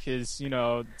 Mike, because,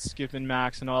 Skip and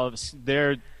Max and all of us,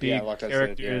 they're big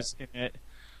characters in it.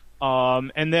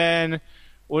 And then,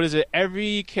 what is it?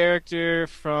 Every character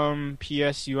from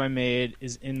PSU I made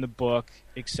is in the book,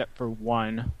 except for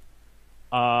one.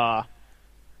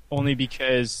 Only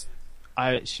because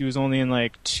she was only in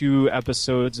like 2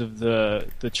 episodes of the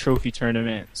trophy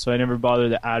tournament, so I never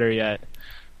bothered to add her yet.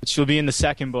 But she'll be in the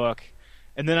second book.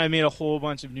 And then I made a whole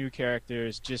bunch of new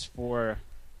characters just for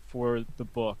the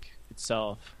book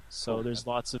itself. So there's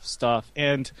lots of stuff.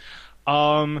 And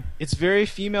it's very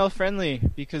female friendly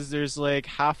because there's like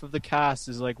half of the cast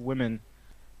is like women.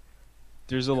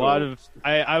 There's a lot of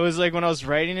I was like, when I was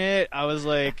writing it, I was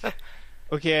like,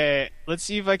 okay, let's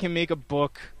see if I can make a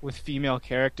book with female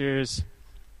characters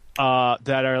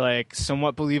that are like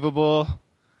somewhat believable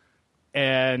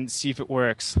and see if it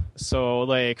works. So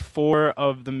like 4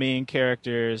 of the main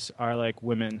characters are like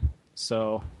women.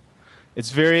 So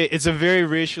it's a very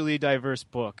racially diverse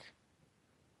book.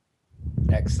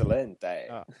 Excellent.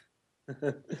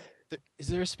 Is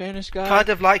there a Spanish guy? Kind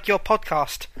of like your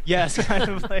podcast. Yes, kind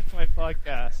of like my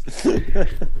podcast.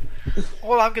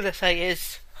 All I'm going to say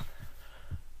is,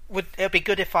 it'll be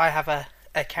good if I have a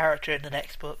character in the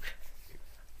next book.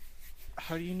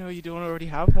 How do you know you don't already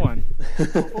have one?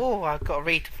 Oh, I've got to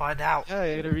read to find out. Yeah,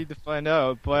 you got to read to find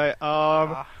out. But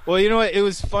well, you know what? It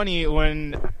was funny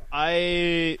when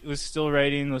I was still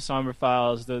writing the Somber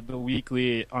Files, the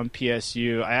weekly on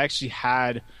PSU. I actually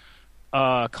had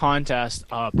a contest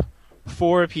up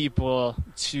for people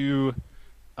to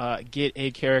get a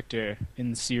character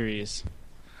in the series.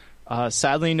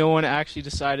 Sadly, no one actually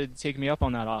decided to take me up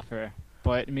on that offer.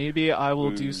 But maybe I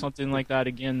will do something like that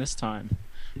again this time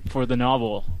for the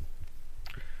novel.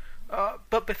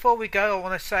 But before we go, I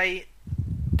want to say,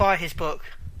 buy his book.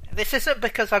 This isn't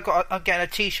because I'm getting a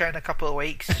T-shirt in a couple of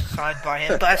weeks signed by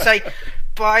him, but I say,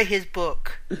 buy his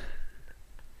book.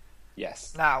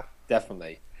 Yes. Now.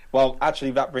 Definitely. Well,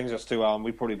 actually, that brings us to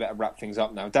we probably better wrap things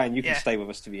up now. Dan, you can stay with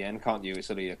us to the end, can't you? It's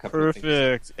only a couple of things.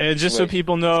 Perfect. And just so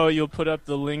people know, you'll put up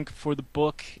the link for the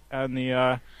book and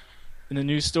the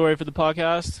news story for the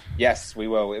podcast? Yes, we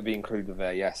will. It'll be included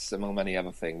there, yes, among many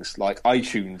other things, like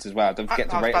iTunes as well. Don't forget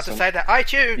to rate us on... say that.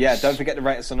 iTunes! Yeah, don't forget to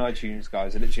rate us on iTunes,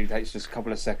 guys. It literally takes just a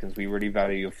couple of seconds. We really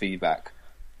value your feedback.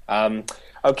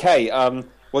 Okay,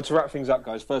 well, to wrap things up,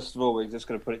 guys, first of all, we're just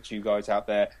going to put it to you guys out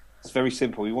there. It's very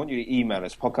simple. We want you to email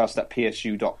us,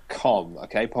 podcast@psu.com,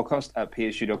 okay?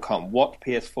 Podcast@psu.com. What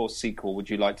PS4 sequel would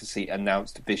you like to see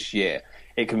announced this year?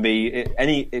 It can be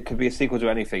it could be a sequel to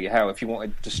anything. Hell, if you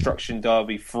wanted Destruction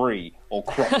Derby 3 or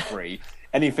Croc 3,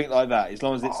 anything like that, as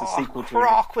long as it's a sequel to...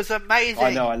 Croc was amazing!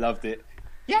 I know, I loved it.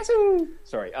 Yazoo!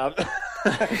 Sorry.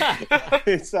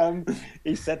 It's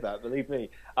he said that. Believe me,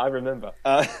 I remember.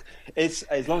 It's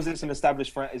as long as it's an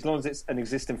established, as long as it's an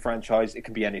existing franchise, it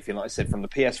can be anything. Like I said, from the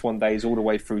PS1 days all the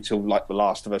way through till like The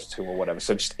Last of Us 2 or whatever.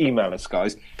 So just email us,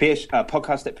 guys.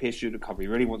 podcast@psu.com. We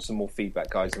really want some more feedback,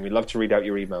 guys, and we'd love to read out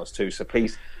your emails too. So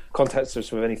please contact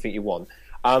us with anything you want.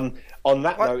 On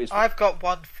that note, I've got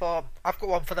one for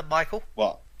the Michael.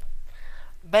 What?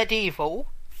 Medieval,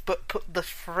 but put the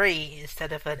 3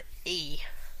 instead of an E.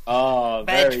 Oh,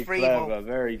 very Medieval. clever,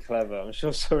 very clever. I'm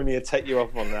sure Sony will take you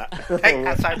up on that. Hey,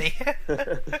 that's only.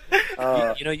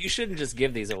 You shouldn't just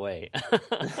give these away.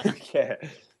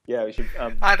 yeah, we should.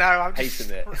 I know. I'm hating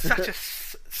it.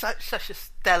 such a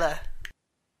stellar.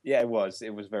 Yeah, it was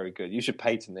very good. You should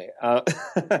patent it.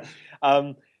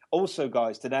 Also,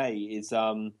 guys, today is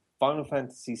Final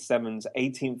Fantasy VII's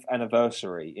 18th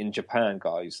anniversary in Japan,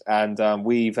 guys, and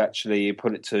we've actually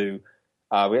put it to.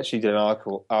 We actually did an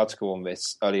article on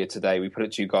this earlier today. We put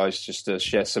it to you guys just to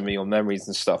share some of your memories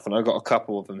and stuff, and I've got a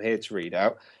couple of them here to read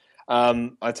out.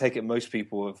 I take it most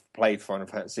people have played Final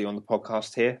Fantasy on the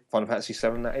podcast here. Final Fantasy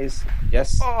VII, that is?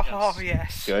 Yes? Oh,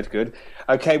 yes. Good.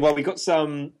 Okay, well, we got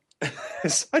some...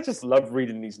 I just love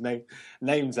reading these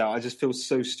names out. I just feel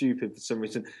so stupid for some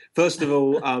reason. First of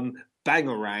all,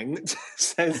 Bangarang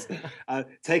says,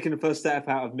 taking the first step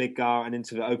out of Midgar and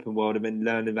into the open world and then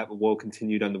learning that the world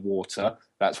continued underwater.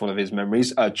 That's one of his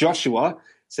memories. Joshua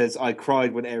says, I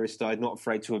cried when Aerith died, not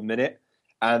afraid to admit it.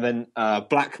 And then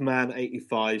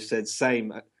Blackman85 said,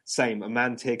 same, a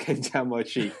man tear came down my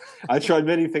cheek. I tried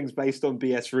many things based on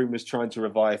BS rumours trying to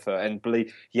revive her. And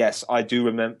yes, I do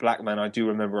remember, Blackman, I do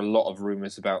remember a lot of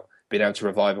rumours about being able to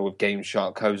revive her with Game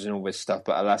Shark codes and all this stuff.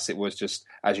 But alas, it was just,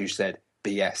 as you said,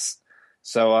 BS.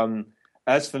 So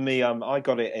as for me, I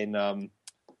got it in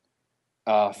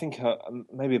I think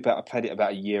maybe I played it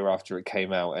about a year after it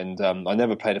came out, and I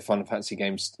never played a Final Fantasy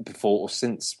game before or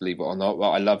since, believe it or not. But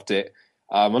I loved it.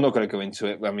 I'm not going to go into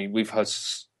it. I mean, we've heard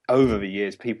over the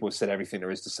years people have said everything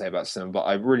there is to say about cinema, but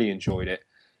I really enjoyed it.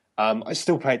 I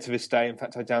still play it to this day. In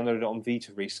fact, I downloaded it on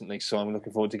Vita recently, so I'm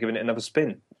looking forward to giving it another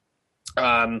spin.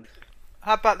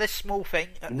 How about this small thing,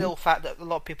 a little fact that a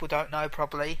lot of people don't know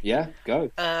probably? Yeah, go.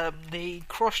 The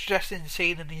cross-dressing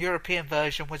scene in the European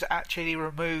version was actually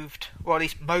removed, or at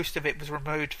least most of it was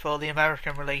removed for the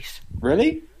American release.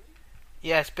 Really?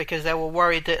 Yes, because they were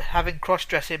worried that having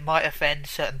cross-dressing might offend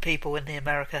certain people in the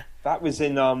America. That was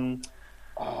in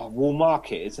Wall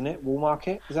Market, isn't it? Wall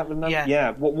Market? Is that the name?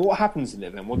 Yeah. What happens in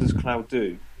it then? What does Cloud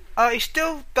do? He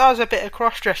still does a bit of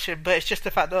cross-dressing, but it's just the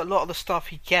fact that a lot of the stuff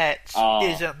he gets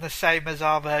isn't the same as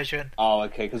our version. Oh,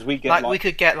 okay, because we get we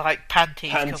could get like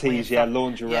panties,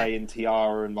 lingerie and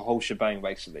tiara and the whole shebang,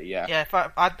 basically. Yeah. Yeah,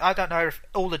 I don't know if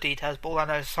all the details, but all I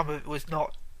know is some of it was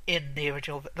not in the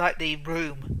original. Like the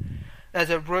room, there's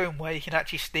a room where you can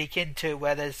actually sneak into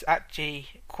where there's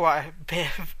actually quite a bit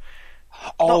of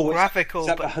not graphical, is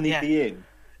that but the Honey Bee Inn?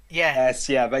 Yeah. Yes,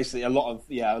 yeah, basically a lot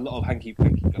of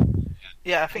hanky-panky stuff.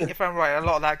 Yeah, I think if I'm right, a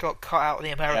lot of that got cut out of the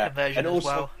American version and also,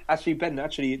 as well. Actually, Ben,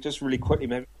 just really quickly,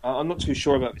 maybe, I'm not too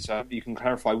sure about this, so you can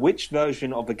clarify. Which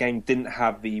version of the game didn't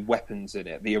have the weapons in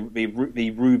it? The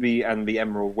Ruby and the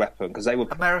Emerald weapon? Because they were...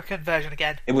 American version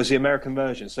again. It was the American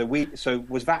version. So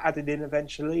was that added in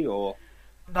eventually, or...?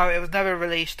 No, it was never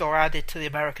released or added to the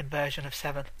American version of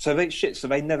 7. So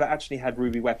they never actually had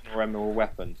Ruby weapon or Emerald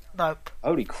weapon? Nope.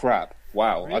 Holy crap.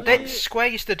 Wow. Really? Square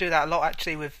used to do that a lot,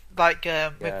 actually, with Final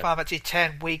Fantasy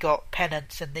X, we got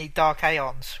Penance and the Dark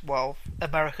Aeons. Well,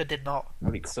 America did not.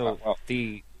 Holy crap. So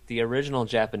the original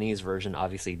Japanese version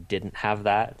obviously didn't have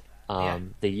that.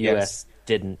 The US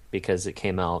didn't because it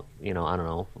came out, I don't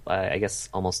know, I guess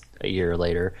almost a year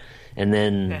later. And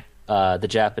then the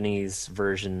Japanese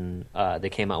version, they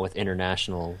came out with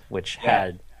International, which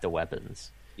had the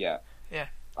weapons. Yeah. Yeah.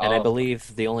 And I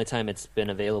believe the only time it's been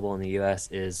available in the U.S.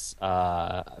 is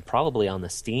probably on the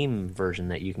Steam version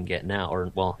that you can get now,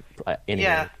 anyway.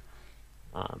 Yeah.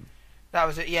 That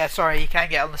was it. Yeah, sorry, you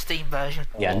can't get on the Steam version.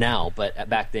 Yeah, now, but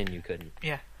back then you couldn't.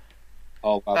 Yeah.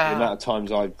 Oh, the amount of times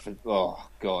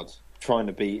trying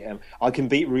to beat I can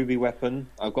beat Ruby weapon.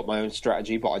 I've got my own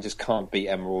strategy, but I just can't beat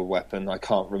Emerald weapon. I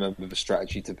can't remember the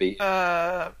strategy to beat.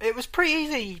 It was pretty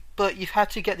easy, but you've had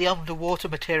to get the underwater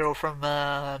material from.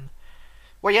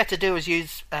 What you had to do was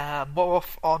use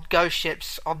morph on ghost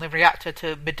ships on the reactor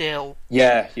to Midil.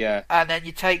 Yeah. And then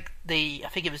you take I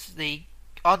think it was the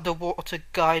underwater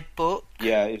guidebook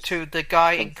to the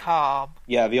guy in Calm.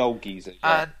 Yeah, the old geezer.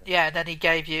 And then he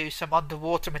gave you some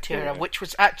underwater material, which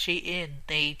was actually in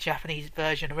the Japanese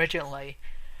version originally.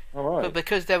 All right. But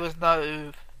because there was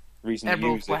no reason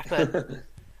Emerald to use weapon,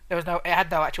 it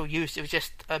had no actual use. It was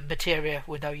just a materia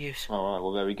with no use. All right.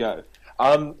 Well, there we go.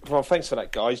 Well, thanks for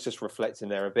that, guys. Just reflecting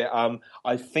there a bit. I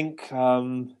think,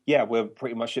 we're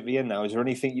pretty much at the end now. Is there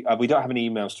anything? We don't have any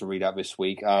emails to read out this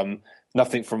week.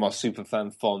 Nothing from our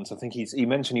superfan Fonz. I think he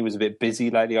mentioned he was a bit busy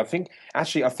lately. I think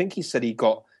he said he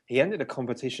entered a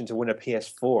competition to win a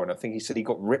PS4, and I think he said he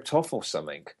got ripped off or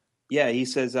something. Yeah, he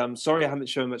says, sorry I haven't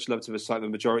shown much love to the site, the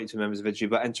majority to members of it,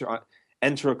 but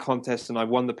enter a contest and I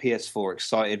won the PS4.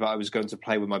 Excited that I was going to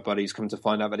play with my buddies, come to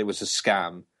find out that it was a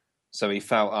scam. So he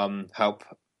felt hurt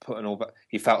putting all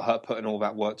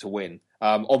that work to win.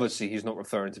 Obviously, he's not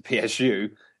referring to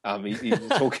PSU. He's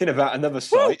talking about another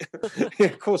site.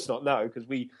 Of course not, no, because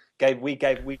we've given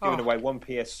away one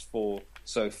PS4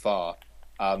 so far.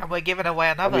 And we're giving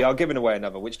away another. We are giving away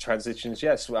another, which transitions,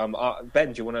 yes.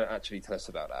 Ben, do you want to actually tell us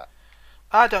about that?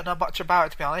 I don't know much about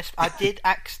it, to be honest. I did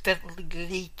accidentally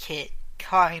leak it,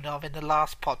 kind of, in the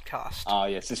last podcast. Ah,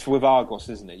 yes. It's with Argos,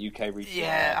 isn't it? UK Retail.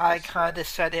 Yeah, Argos, I kind of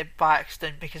said it by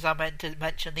accident because I meant to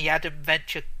mention the Adam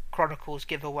Venture Chronicles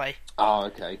giveaway. Oh,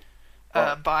 okay.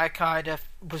 But I kind of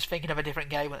was thinking of a different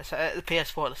game at the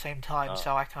PS4 at the same time,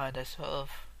 so I kind of sort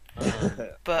of...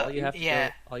 but all you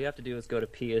have to do is go to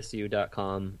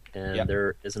psu.com, and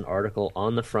there is an article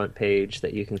on the front page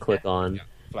that you can click on.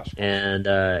 And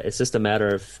it's just a matter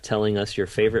of telling us your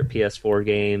favorite PS4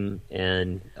 game,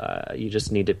 and you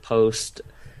just need to post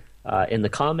in the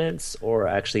comments, or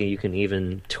actually you can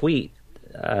even tweet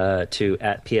to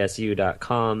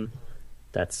 @psu.com.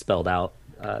 That's spelled out,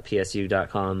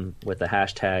 psu.com, with the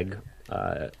hashtag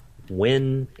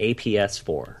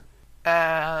WinAPS4.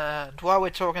 And while we're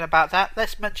talking about that, I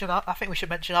think we should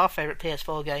mention our favorite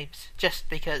PS4 games, just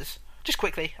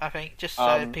quickly, I think, just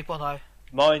so people know.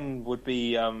 Mine would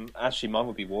be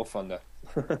War Thunder.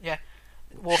 Yeah,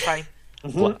 Warframe.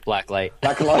 Blacklight.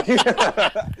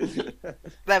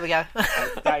 There we go.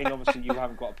 Dane, obviously you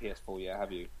haven't got a PS4 yet,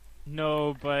 have you?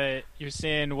 No, but you're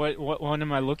saying what one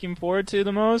am I looking forward to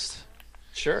the most?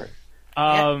 Sure.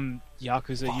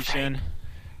 Yakuza Ishin.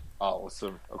 Oh,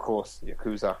 awesome! Of course,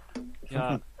 Yakuza.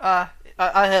 Yeah. I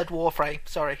heard Warframe.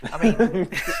 Sorry, I mean.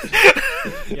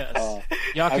 Yes.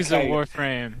 Yakuza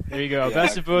Warframe. There you go. Yeah.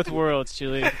 Best of both worlds,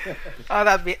 Chili. Oh,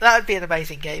 that'd be an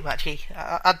amazing game. Actually,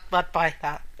 I'd buy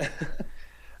that.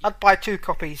 I'd buy 2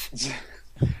 copies.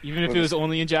 Even if it was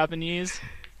only in Japanese.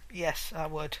 Yes, I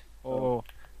would. Oh.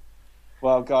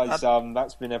 Well, guys,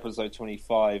 that's been episode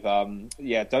 25.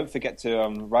 Don't forget to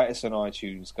write us on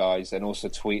iTunes, guys, and also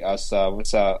tweet us.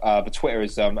 The Twitter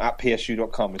is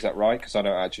 @psu.com, is that right? Because I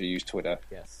don't actually use Twitter.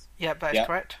 Yes. Yeah, that's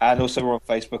correct. And also we're on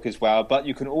Facebook as well. But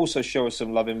you can also show us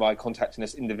some loving by contacting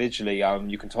us individually.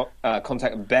 You can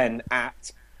contact Ben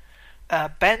at...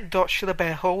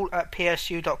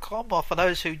 ben.shillerbearhall@psu.com, or for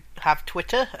those who have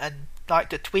Twitter and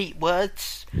like to tweet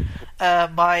words,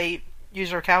 my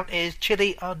user account is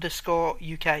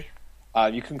chili_UK.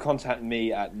 You can contact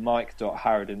me at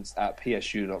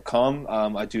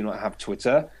mike.harridance@psu.com. I do not have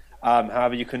Twitter.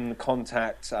 However, you can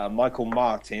contact Michael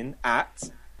Martin at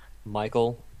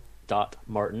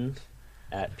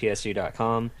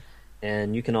michael.martin@psu.com,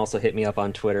 and you can also hit me up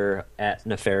on Twitter at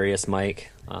nefariousmike.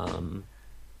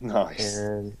 Nice.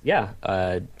 And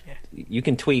you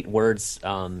can tweet words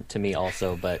to me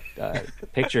also, but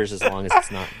pictures as long as it's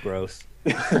not gross.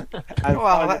 And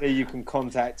finally, you can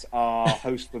contact our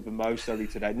host with the most only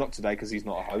today. Not today because he's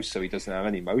not a host, so he doesn't have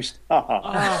any most.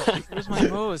 Where's my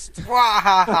most?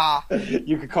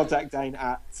 You can contact Dane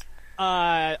at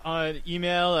on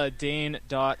email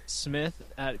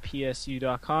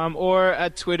dane.smith@psu.com, or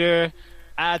at Twitter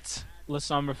at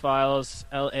LaSombraFiles,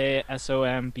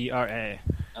 LASOMBRA,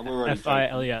 and we're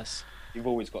FILES. You've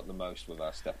always got the most with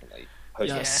us, definitely.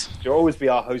 Yes. You'll always be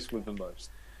our host with the most.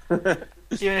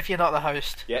 Even if you're not the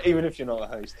host. Yeah, even if you're not the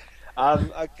host.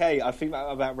 Okay, I think that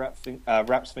about wraps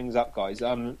things up, guys.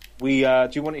 Do you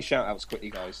want any shout-outs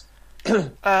quickly, guys?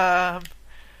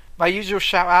 My usual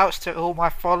shout-outs to all my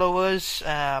followers.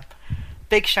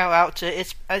 Big shout-out to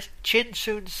Chin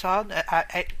Soon-san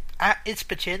at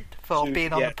Itspachin for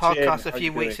being on the podcast a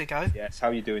few weeks ago. Yes, how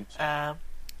are you doing? I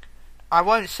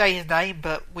won't say his name,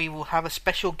 but we will have a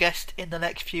special guest in the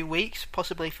next few weeks,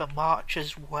 possibly for March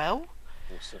as well.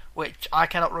 Awesome. Which I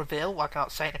cannot reveal. I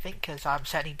can't say anything because I'm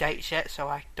setting dates yet, so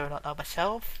I do not know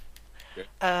myself.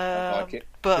 I like it.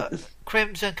 But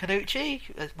Crimson Canucci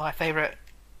is my favourite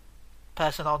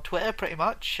person on Twitter, pretty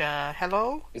much.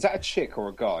 Hello. Is that a chick or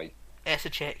a guy? It's a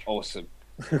chick. Awesome.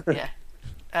 Yeah.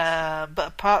 But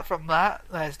apart from that,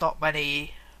 there's not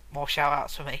many more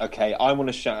shout-outs for me. Okay, I want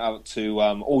to shout out to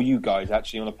all you guys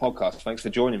actually on the podcast. Thanks for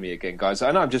joining me again, guys.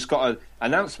 And I've just got an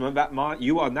announcement that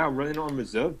you are now running on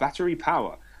reserve battery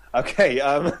power. Okay,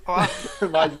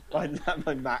 my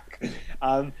Mac.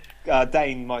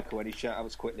 Dane, Michael, any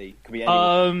shout-outs quickly? Could be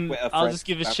anyone. Twitter, I'll just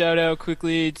give a shout-out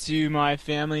quickly to my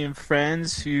family and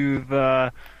friends who've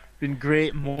been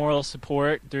great moral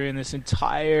support during this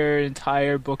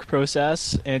entire book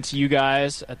process, and to you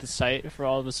guys at the site for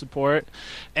all the support,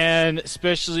 and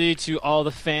especially to all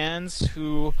the fans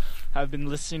who have been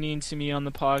listening to me on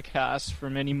the podcast for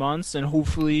many months, and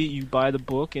hopefully you buy the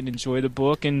book and enjoy the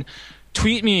book, and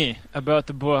tweet me about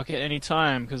the book at any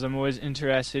time, because I'm always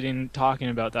interested in talking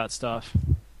about that stuff.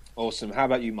 Awesome. How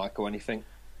about you, Michael? Anything?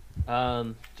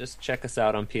 Just check us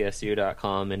out on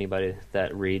psu.com. Anybody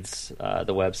that reads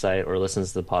the website or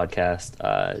listens to the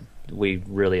podcast, we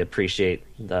really appreciate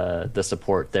the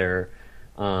support there.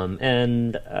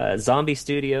 And Zombie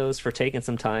Studios for taking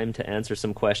some time to answer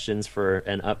some questions for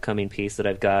an upcoming piece that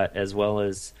I've got, as well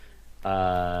as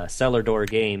Cellar Door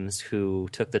Games, who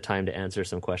took the time to answer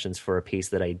some questions for a piece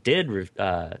that I did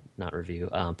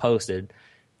posted,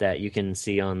 that you can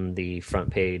see on the front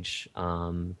page.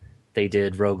 They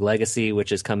did Rogue Legacy,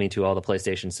 which is coming to all the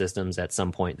PlayStation systems at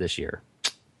some point this year.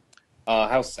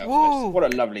 How selfless.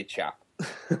 What a lovely chap.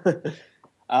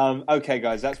 Okay,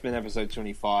 guys, that's been episode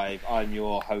 25. I'm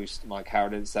your host, Mike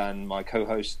Howardens, and my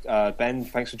co-host, Ben.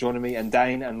 Thanks for joining me. And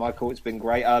Dane and Michael, it's been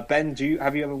great. Ben,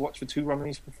 have you ever watched The Two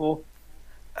Rummies before?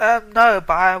 No,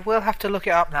 but I will have to look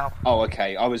it up now. Oh,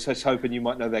 okay. I was just hoping you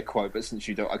might know their quote, but since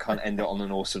you don't, I can't end it on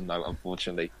an awesome note,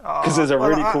 unfortunately. Because there's a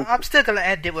really cool. I'm still going to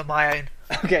end it with my own.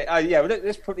 Okay. Yeah. Well,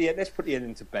 let's put the end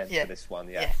into Ben for this one.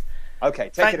 Yeah. Okay.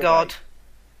 Thank God.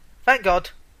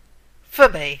 For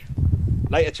me.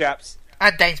 Later, chaps.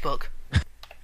 And Dane's book.